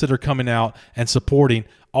 Please consider coming out and supporting.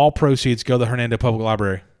 All proceeds go to the Hernando Public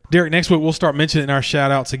Library. Derek, next week we'll start mentioning our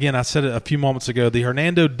shout-outs. Again, I said it a few moments ago, the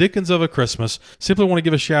Hernando Dickens of a Christmas. Simply want to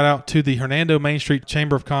give a shout-out to the Hernando Main Street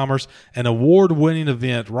Chamber of Commerce, an award-winning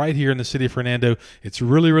event right here in the city of Hernando. It's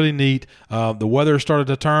really, really neat. The weather started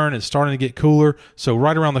to turn. It's starting to get cooler. So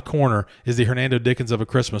right around the corner is the Hernando Dickens of a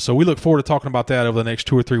Christmas. So we look forward to talking about that over the next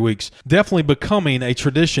 2 or 3 weeks. Definitely becoming a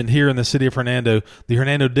tradition here in the city of Hernando, the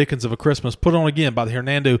Hernando Dickens of a Christmas, put on again by the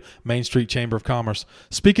Hernando Main Street Chamber of Commerce.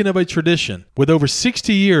 Speaking of a tradition, with over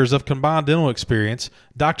 60 years of combined dental experience,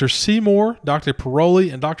 Dr. Seymour, Dr.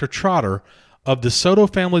 Paroli, and Dr. Trotter of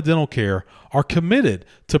DeSoto Family Dental Care are committed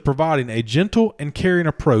to providing a gentle and caring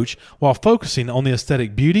approach while focusing on the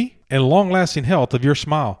aesthetic beauty and long-lasting health of your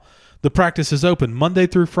smile. The practice is open Monday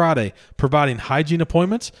through Friday, providing hygiene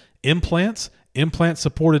appointments, implants,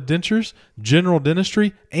 implant-supported dentures, general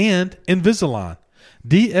dentistry, and Invisalign.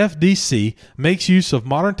 DFDC makes use of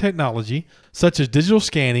modern technology such as digital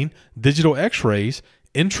scanning, digital x-rays,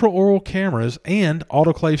 intraoral cameras, and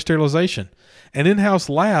autoclave sterilization. An in-house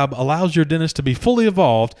lab allows your dentist to be fully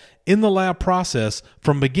involved in the lab process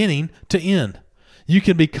from beginning to end. You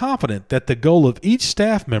can be confident that the goal of each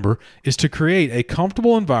staff member is to create a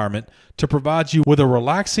comfortable environment to provide you with a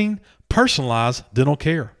relaxing, personalized dental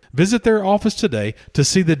care. Visit their office today to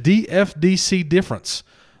see the DFDC difference.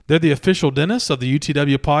 They're the official dentists of the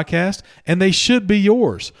UTW podcast, and they should be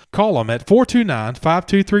yours. Call them at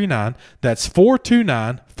 429-5239. That's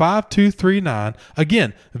 429-5239.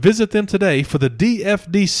 Again, visit them today for the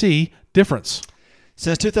DFDC difference.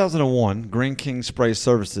 Since 2001, Green King Spray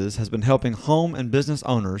Services has been helping home and business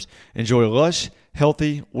owners enjoy lush,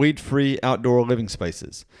 healthy, weed-free outdoor living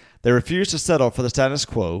spaces. They refuse to settle for the status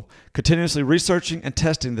quo, continuously researching and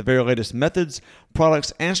testing the very latest methods,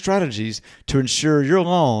 products, and strategies to ensure your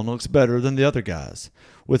lawn looks better than the other guys.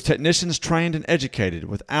 With technicians trained and educated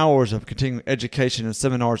with hours of continuing education and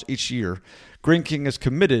seminars each year, Green King is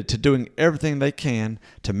committed to doing everything they can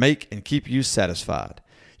to make and keep you satisfied.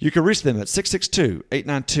 You can reach them at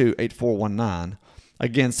 662-892-8419.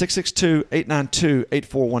 Again,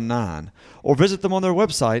 662-892-8419, or visit them on their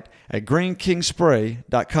website at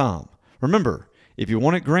greenkingspray.com. Remember, if you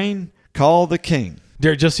want it green, call the king.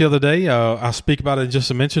 Derek, just the other day, I'll speak about it in just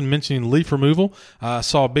a mentioning leaf removal. I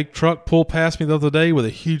saw a big truck pull past me the other day with a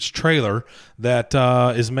huge trailer that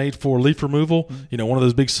is made for leaf removal. Mm-hmm. You know, one of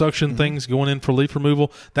those big suction things going in for leaf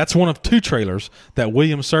removal. That's one of 2 trailers that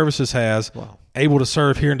Williams Services has. Wow. Able to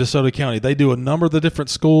serve here in DeSoto County. They do a number of the different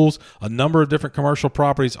schools, a number of different commercial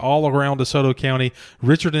properties all around DeSoto County.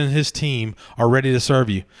 Richard and his team are ready to serve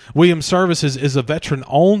you. Williams Services is a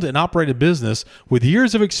veteran-owned and operated business with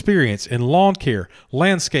years of experience in lawn care,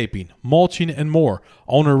 landscaping, mulching, and more.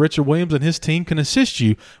 Owner Richard Williams and his team can assist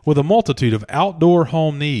you with a multitude of outdoor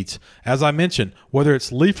home needs. As I mentioned, whether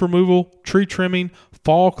it's leaf removal, tree trimming,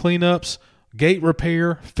 fall cleanups, gate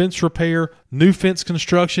repair, fence repair, new fence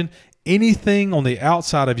construction, anything on the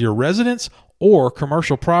outside of your residence or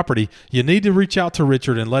commercial property, you need to reach out to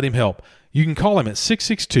Richard and let him help. You can call him at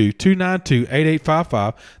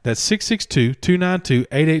 662-292-8855. That's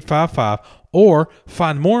 662-292-8855. Or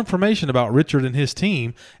find more information about Richard and his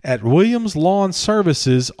team at Williams Lawn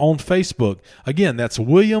Services on Facebook. Again, that's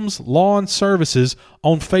Williams Lawn Services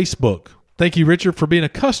on Facebook. Thank you, Richard, for being a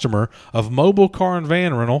customer of Mobile Car and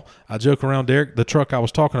Van Rental. I joke around, Derek, the truck I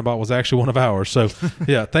was talking about was actually one of ours. So,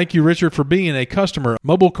 yeah, thank you, Richard, for being a customer.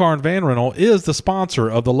 Mobile Car and Van Rental is the sponsor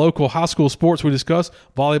of the local high school sports we discussed,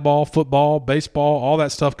 volleyball, football, baseball, all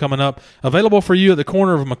that stuff coming up. Available for you at the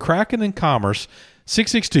corner of McCracken and Commerce.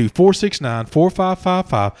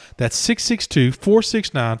 662-469-4555. That's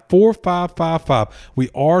 662-469-4555.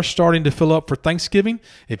 We are starting to fill up for Thanksgiving.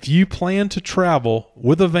 If you plan to travel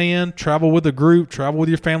with a van, travel with a group, travel with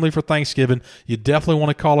your family for Thanksgiving, you definitely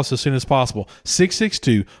want to call us as soon as possible.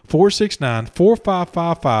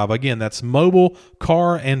 662-469-4555. Again, that's Mobile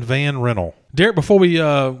Car and Van Rental. Derek, before we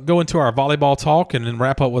go into our volleyball talk and then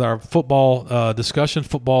wrap up with our football discussion,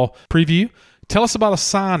 football preview, tell us about a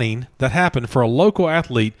signing that happened for a local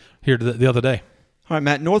athlete here the other day. All right,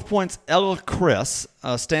 Matt. North Point's Ella Chris,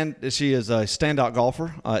 she is a standout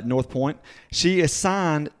golfer at North Point. She is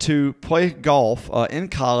signed to play golf in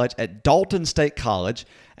college at Dalton State College,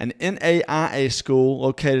 an NAIA school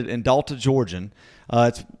located in Dalton, Georgia.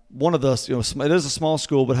 It's one of the, it is a small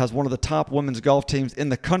school, but has one of the top women's golf teams in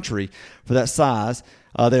the country for that size.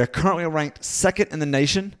 They are currently ranked 2nd in the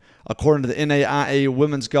nation, according to the NAIA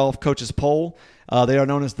Women's Golf Coaches Poll. They are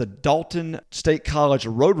known as the Dalton State College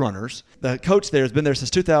Roadrunners. The coach there has been there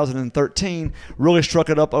since 2013, really struck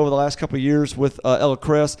it up over the last couple of years with Ella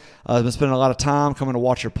Cress. Has been spending a lot of time coming to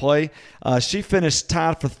watch her play. She finished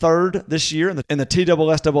tied for 3rd this year in the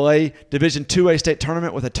TSSAA Division IIA state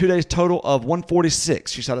tournament with a 2-day total of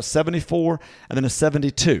 146. She shot a 74 and then a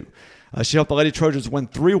 72. She helped the Lady Trojans win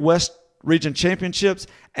 3 West Region championships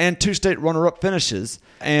and 2 state runner-up finishes,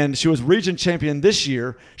 and she was region champion this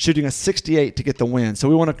year, shooting a 68 to get the win. So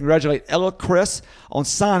we want to congratulate Ella Chris on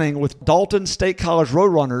signing with Dalton State College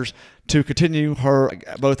Roadrunners to continue her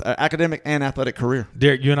both academic and athletic career.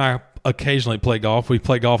 Derek, you and I occasionally play golf. We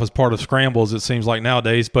play golf as part of scrambles, it seems like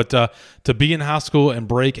nowadays. But to be in high school and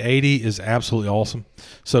break 80 is absolutely awesome.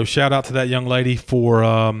 So shout out to that young lady for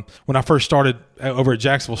when I first started over at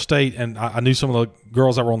Jacksonville State, and I knew some of the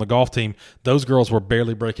girls that were on the golf team. Those girls were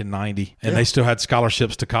barely breaking 90, and they still had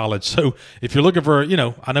scholarships to college. So if you're looking for,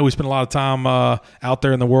 I know we spend a lot of time out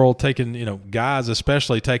there in the world taking, guys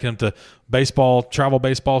especially taking them to baseball, travel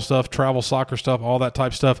baseball stuff, travel soccer stuff, all that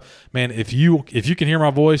type stuff. Man, if you can hear my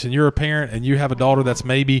voice and you're a parent and you have a daughter that's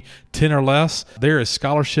maybe 10 or less, there is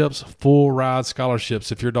scholarships, full ride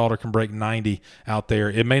scholarships if your daughter can break 90 out there.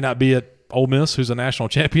 It may not be at Ole Miss, who's a national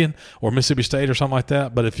champion, or Mississippi State or something like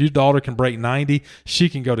that, but if your daughter can break 90, she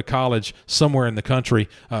can go to college somewhere in the country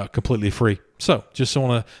completely free. So just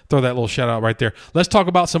want to throw that little shout out right there. Let's talk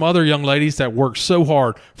about some other young ladies that worked so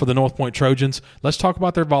hard for the North Point Trojans. Let's talk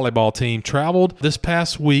about their volleyball team. Traveled this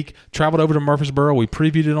past week, traveled over to Murfreesboro. We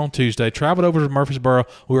previewed it on Tuesday. Traveled over to Murfreesboro.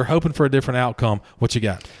 We were hoping for a different outcome. What you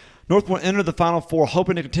got? North Point entered the Final Four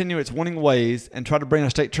hoping to continue its winning ways and try to bring a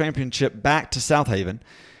state championship back to South Haven.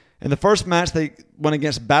 In the first match, they went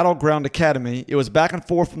against Battleground Academy. It was back and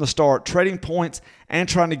forth from the start, trading points and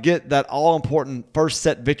trying to get that all-important first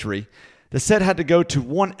set victory. The set had to go to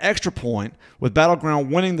one extra point, with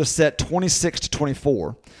Battleground winning the set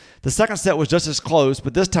 26-24. The second set was just as close,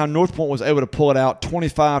 but this time North Point was able to pull it out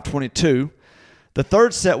 25-22. The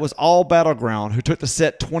third set was all Battleground, who took the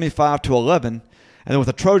set 25-11. And then with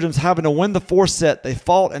the Trojans having to win the fourth set, they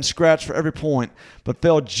fought and scratched for every point, but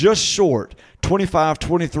fell just short,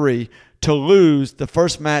 25-23, to lose the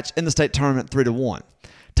first match in the state tournament 3-1.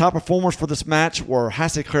 Top performers for this match were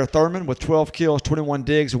Hassie Claire Thurman with 12 kills, 21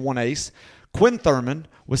 digs, and 1 ace. Quinn Thurman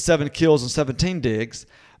with 7 kills and 17 digs.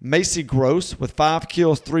 Macy Gross with 5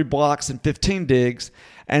 kills, 3 blocks, and 15 digs.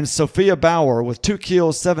 And Sophia Bauer with 2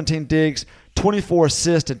 kills, 17 digs, 24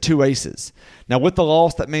 assists, and 2 aces. Now, with the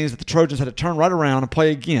loss, that means that the Trojans had to turn right around and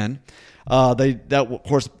play again. Of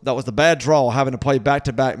course, that was the bad draw, having to play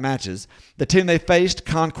back-to-back matches. The team they faced,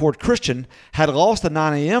 Concord Christian, had lost the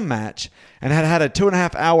 9 a.m. match and had had a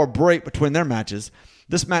 2.5-hour break between their matches.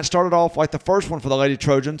 This match started off like the first one for the Lady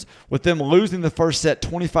Trojans, with them losing the first set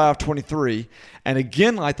 25-23, and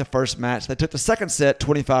again like the first match, they took the second set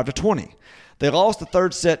 25-20. They lost the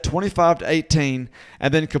third set 25-18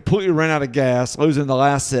 and then completely ran out of gas, losing the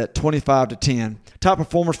last set 25-10. Top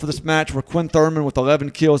performers for this match were Quinn Thurman with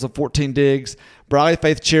 11 kills and 14 digs, Briley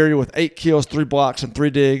Faith Cherry with 8 kills, 3 blocks, and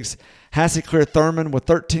 3 digs, Hassie Claire Thurman with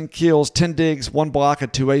 13 kills, 10 digs, 1 block,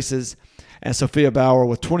 and 2 aces, and Sophia Bauer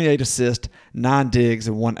with 28 assists, 9 digs,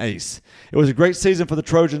 and 1 ace. It was a great season for the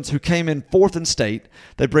Trojans, who came in 4th in state.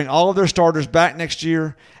 They bring all of their starters back next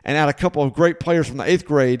year and add a couple of great players from the 8th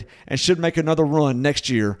grade and should make another run next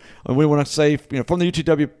year. And we want to say, from the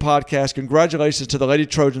UTW podcast, congratulations to the Lady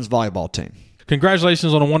Trojans volleyball team.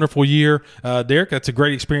 Congratulations on a wonderful year, Derek. That's a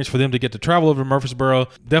great experience for them to get to travel over to Murfreesboro.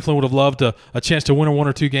 Definitely would have loved a chance to win 1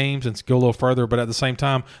 or 2 games and go a little further, but at the same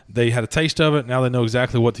time, they had a taste of it. Now they know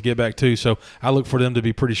exactly what to get back to, so I look for them to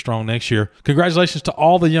be pretty strong next year. Congratulations to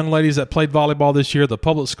all the young ladies that played volleyball this year, the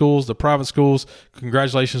public schools, the private schools.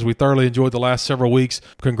 Congratulations. We thoroughly enjoyed the last several weeks.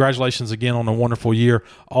 Congratulations again on a wonderful year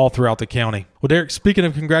all throughout the county. Well, Derek, speaking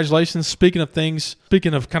of congratulations, speaking of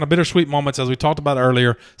kind of bittersweet moments, as we talked about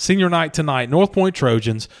earlier, senior night tonight, North Point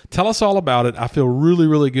Trojans. Tell us all about it. I feel really,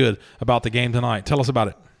 really good about the game tonight. Tell us about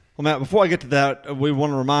it. Well, Matt, before I get to that, we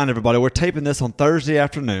want to remind everybody we're taping this on Thursday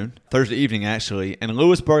evening actually, and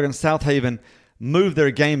Lewisburg and South Haven moved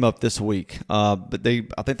their game up this week. But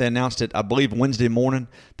I think they announced it, I believe, Wednesday morning.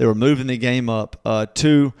 They were moving the game up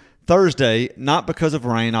to Thursday, not because of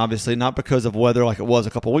rain, obviously, not because of weather like it was a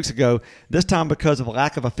couple weeks ago, this time because of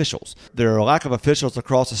lack of officials. There are a lack of officials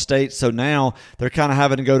across the state, so now they're kind of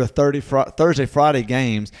having to go to Thursday, Friday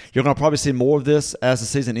games. You're going to probably see more of this as the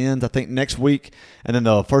season ends, I think, next week. And then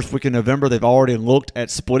the first week in November, they've already looked at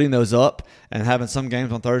splitting those up and having some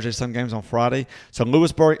games on Thursday, some games on Friday. So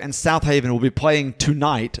Lewisburg and South Haven will be playing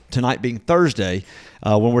tonight being Thursday,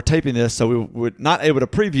 when we're taping this, so we're not able to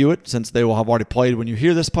preview it since they will have already played when you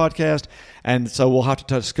hear this podcast, and so we'll have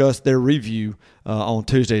to discuss their review on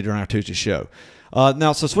Tuesday during our Tuesday show.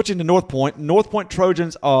 So switching to North Point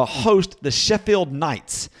Trojans host the Sheffield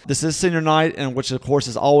Knights. This is senior night, and which of course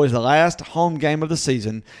is always the last home game of the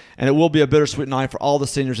season, and it will be a bittersweet night for all the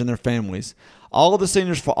seniors and their families. All of the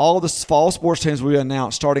seniors for all of the fall sports teams will be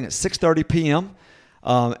announced starting at 6:30 p.m.,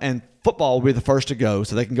 and football will be the first to go,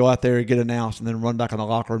 so they can go out there and get announced and then run back in the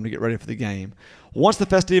locker room to get ready for the game. Once the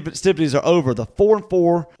festivities are over, the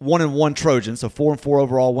 4-4, 1-1 Trojans, so 4-4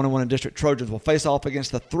 overall, 1-1 in district Trojans, will face off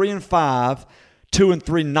against the 3-5,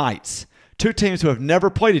 2-3 Knights two teams who have never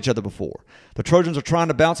played each other before. The Trojans are trying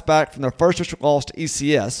to bounce back from their first district loss to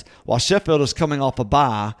ECS, while Sheffield is coming off a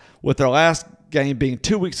bye, with their last game being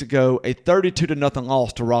 2 weeks ago, a 32-0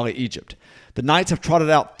 loss to Raleigh, Egypt. The Knights have trotted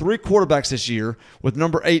out 3 quarterbacks this year, with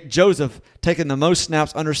number 8 Joseph taking the most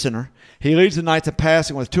snaps under center. He leads the Knights in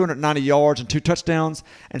passing with 290 yards and 2 touchdowns,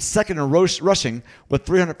 and second in rushing with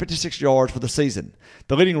 356 yards for the season.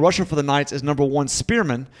 The leading rusher for the Knights is number 1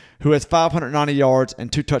 Spearman, who has 590 yards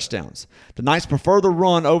and 2 touchdowns. The Knights prefer the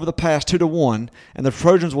run over the pass 2-1, and the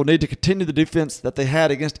Trojans will need to continue the defense that they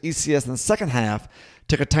had against ECS in the second half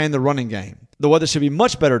to contain the running game. The weather should be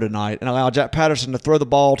much better tonight and allow Jack Patterson to throw the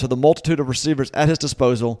ball to the multitude of receivers at his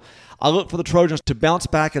disposal. I look for the Trojans to bounce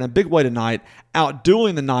back in a big way tonight,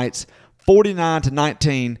 outdueling the Knights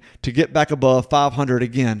 49-19 to get back above 500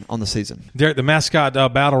 again on the season. Derek, the mascot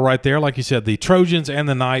battle right there, like you said, the Trojans and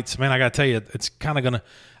the Knights. Man, I got to tell you, it's kind of going to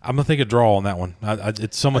 – I'm going to think a draw on that one.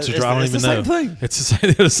 It's so much a draw, I don't even know. It's the same thing.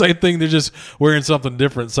 It's the same thing. They're just wearing something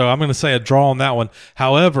different. So I'm going to say a draw on that one.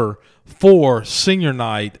 However, for senior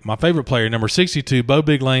night, my favorite player, number 62, Bo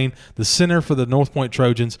Big Lane, the center for the North Point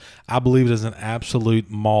Trojans, I believe it is an absolute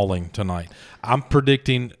mauling tonight. I'm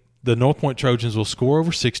predicting the North Point Trojans will score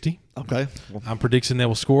over 60. Okay. I'm predicting they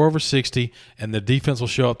will score over 60, and the defense will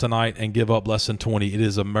show up tonight and give up less than 20. It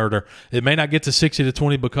is a murder. It may not get to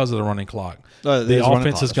 60-20 because of the running clock. The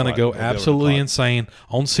offense is going to go absolutely insane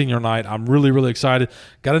on senior night. I'm really, really excited.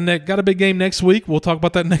 Got a big game next week. We'll talk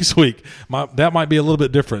about that next week. That might be a little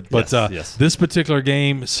bit different. But this particular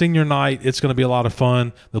game, senior night, it's going to be a lot of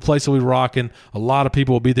fun. The place will be rocking. A lot of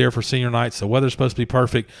people will be there for senior night. So the weather's supposed to be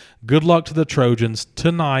perfect. Good luck to the Trojans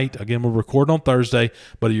tonight. Again, we'll record on Thursday,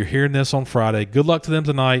 but you're hearing this on Friday. Good luck to them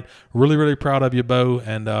tonight. Really, really proud of you, Bo,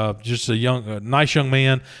 and just a nice young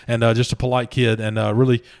man, and just a polite kid, and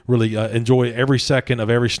really, really enjoy every second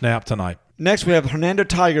of every snap tonight. Next, we have Hernando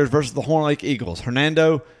Tigers versus the Horn Lake Eagles.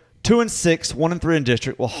 Hernando, 2-6, 1-3 in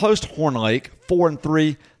district, will host Horn Lake,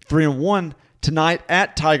 4-3, 3-1 tonight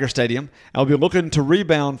at Tiger Stadium, and will be looking to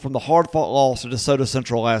rebound from the hard-fought loss to DeSoto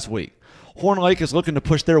Central last week. Horn Lake is looking to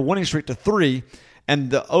push their winning streak to 3,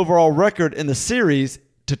 and the overall record in the series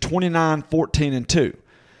to 29-14-2.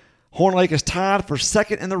 Horn Lake is tied for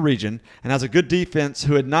second in the region and has a good defense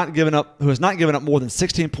who has not given up more than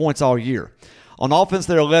 16 points all year. On offense,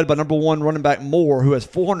 they are led by number 1 running back Moore, who has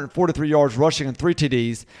 443 yards rushing and 3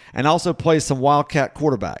 TDs, and also plays some Wildcat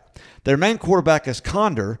quarterback. Their main quarterback is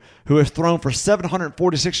Condor, who has thrown for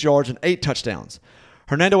 746 yards and 8 touchdowns.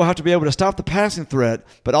 Hernando will have to be able to stop the passing threat,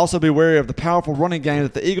 but also be wary of the powerful running game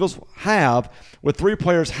that the Eagles have, with 3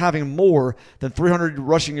 players having more than 300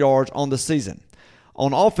 rushing yards on the season.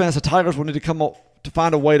 On offense, the Tigers will need to come up to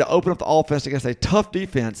find a way to open up the offense against a tough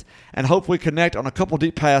defense and hopefully connect on a couple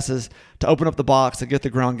deep passes to open up the box and get the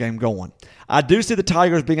ground game going. I do see the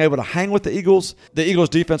Tigers being able to hang with the Eagles. The Eagles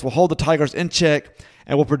defense will hold the Tigers in check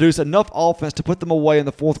and will produce enough offense to put them away in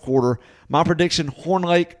the fourth quarter. My prediction, Horn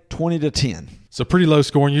Lake 20-10. So pretty low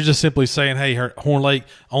scoring. You're just simply saying, hey, Horn Lake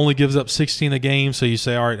only gives up 16 a game. So you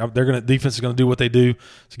say, all right, defense is going to do what they do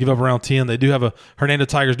to give up around 10. They do have Hernando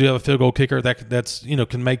Tigers do have a field goal kicker that's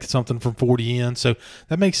can make something from 40 in. So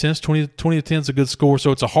that makes sense. 20-10 is a good score.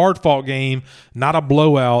 So it's a hard fought game, not a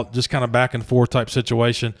blowout, just kind of back and forth type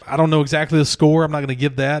situation. I don't know exactly the score. I'm not going to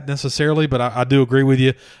give that necessarily, but I do agree with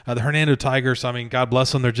you. The Hernando Tigers, I mean, God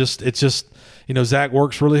bless them. It's just Zach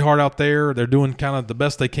works really hard out there. They're doing kind of the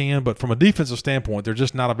best they can, but from a defensive standpoint, they're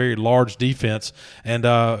just not a very large defense. And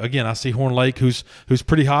again, I see Horn Lake, who's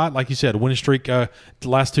pretty hot, like you said, winning streak the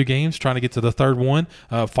last 2 games, trying to get to the third one,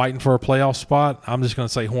 fighting for a playoff spot. I'm just going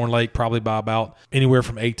to say Horn Lake probably by about anywhere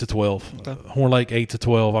from 8-12. Okay. Horn Lake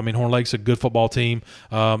 8-12. I mean, Horn Lake's a good football team,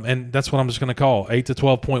 and that's what I'm just going to call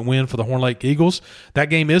 8-12 point win for the Horn Lake Eagles.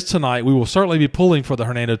 That game is tonight. We will certainly be pulling for the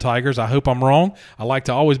Hernando Tigers. I hope I'm wrong. I like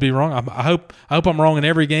to always be wrong. I hope I'm wrong in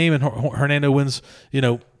every game, and Hernando wins,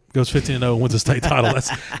 goes 15-0 and wins the state title.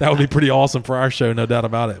 That would be pretty awesome for our show, no doubt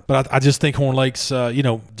about it. But I just think Horn Lake's,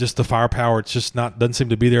 just the firepower, it's just doesn't seem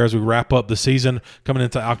to be there as we wrap up the season coming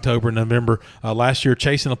into October and November. Last year,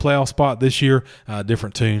 chasing a playoff spot. This year,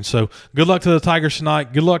 different tune. So good luck to the Tigers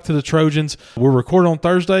tonight. Good luck to the Trojans. We'll record on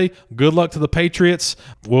Thursday. Good luck to the Patriots.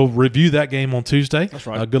 We'll review that game on Tuesday. That's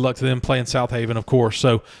right. Good luck to them playing South Haven, of course.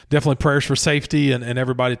 So definitely prayers for safety and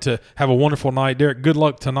everybody to have a wonderful night. Derek, good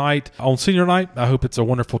luck tonight on senior night. I hope it's a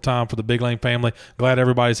wonderful time for the Big Lane family. Glad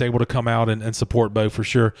everybody's able to come out and support Bo for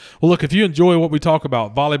sure. Well, look, if you enjoy what we talk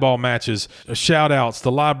about, volleyball matches, shout-outs,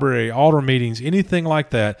 the library, altar meetings, anything like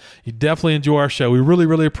that, you definitely enjoy our show. We really,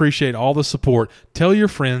 really appreciate all the support. Tell your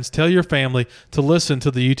friends, tell your family to listen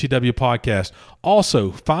to the UTW podcast.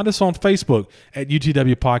 Also, find us on Facebook at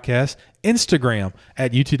UTW Podcast, Instagram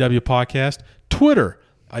at UTW Podcast, Twitter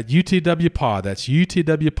at UTW Pod. That's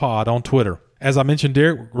UTW Pod on Twitter. As I mentioned,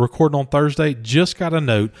 Derek, recording on Thursday, just got a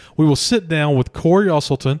note. We will sit down with Corey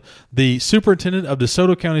Usselton, the superintendent of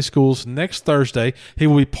DeSoto County Schools, next Thursday. He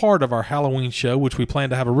will be part of our Halloween show, which we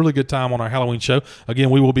plan to have a really good time on our Halloween show.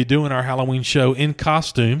 Again, we will be doing our Halloween show in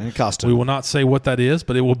costume. We will not say what that is,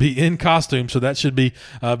 but it will be in costume, so that should be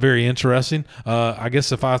very interesting. I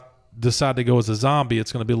guess if I decide to go as a zombie,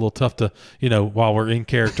 it's going to be a little tough to, while we're in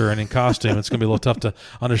character and in costume, it's going to be a little tough to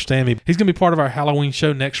understand me. He's going to be part of our Halloween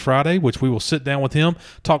show next Friday, which we will sit down with him,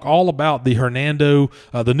 talk all about the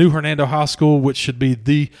new Hernando High School, which should be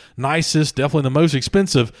the nicest, definitely the most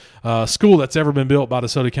expensive school that's ever been built by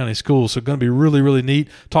DeSoto County Schools. So going to be really, really neat.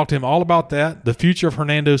 Talk to him all about that, the future of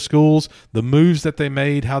Hernando schools, the moves that they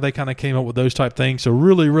made, how they kind of came up with those type things. So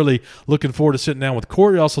really, really looking forward to sitting down with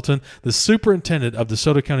Corey Usselton, the superintendent of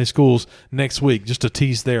DeSoto County Schools, next week. Just a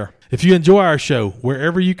tease there. If you enjoy our show,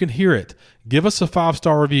 wherever you can hear it, give us a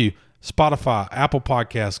 5-star review. Spotify, Apple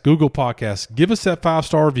Podcasts, Google Podcasts. Give us that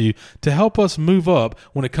 5-star review to help us move up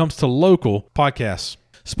when it comes to local podcasts.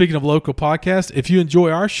 Speaking of local podcasts, if you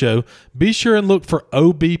enjoy our show, be sure and look for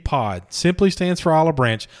OB Pod. Simply stands for Olive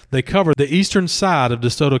Branch. They cover the eastern side of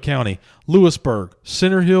DeSoto County, Lewisburg,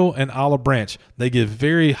 Center Hill, and Olive Branch. They give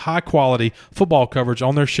very high-quality football coverage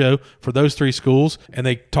on their show for those three schools, and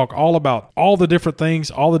they talk all about all the different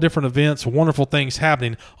things, all the different events, wonderful things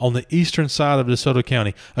happening on the eastern side of DeSoto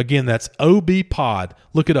County. Again, that's OB Pod.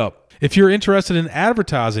 Look it up. If you're interested in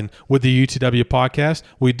advertising with the UTW podcast,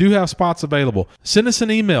 we do have spots available. Send us an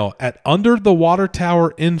email at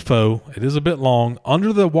underthewatertowerinfo. It is a bit long.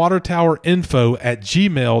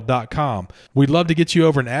 underthewatertowerinfo@gmail.com. We'd love to get you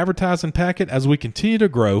over an advertising packet as we continue to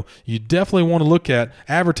grow. You definitely want to look at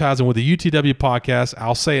advertising with the UTW podcast.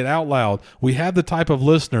 I'll say it out loud. We have the type of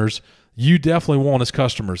listeners you definitely want as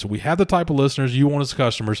customers. We have the type of listeners you want as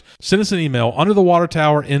customers. Send us an email,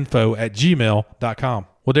 underthewatertowerinfo@gmail.com.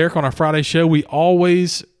 Well, Derek, on our Friday show, we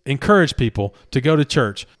always encourage people to go to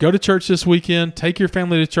church. Go to church this weekend. Take your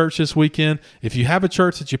family to church this weekend. If you have a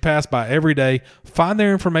church that you pass by every day, find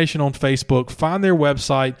their information on Facebook, find their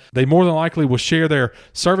website. They more than likely will share their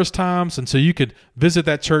service times, and so you could visit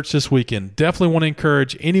that church this weekend. Definitely want to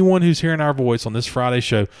encourage anyone who's hearing our voice on this Friday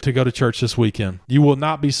show to go to church this weekend. You will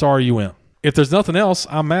not be sorry you went. If there's nothing else,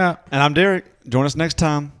 I'm Matt. And I'm Derek. Join us next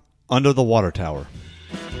time, Under the Water Tower.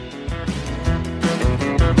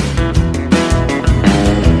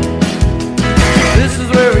 This is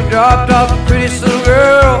where we dropped off a pretty little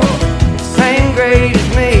girl.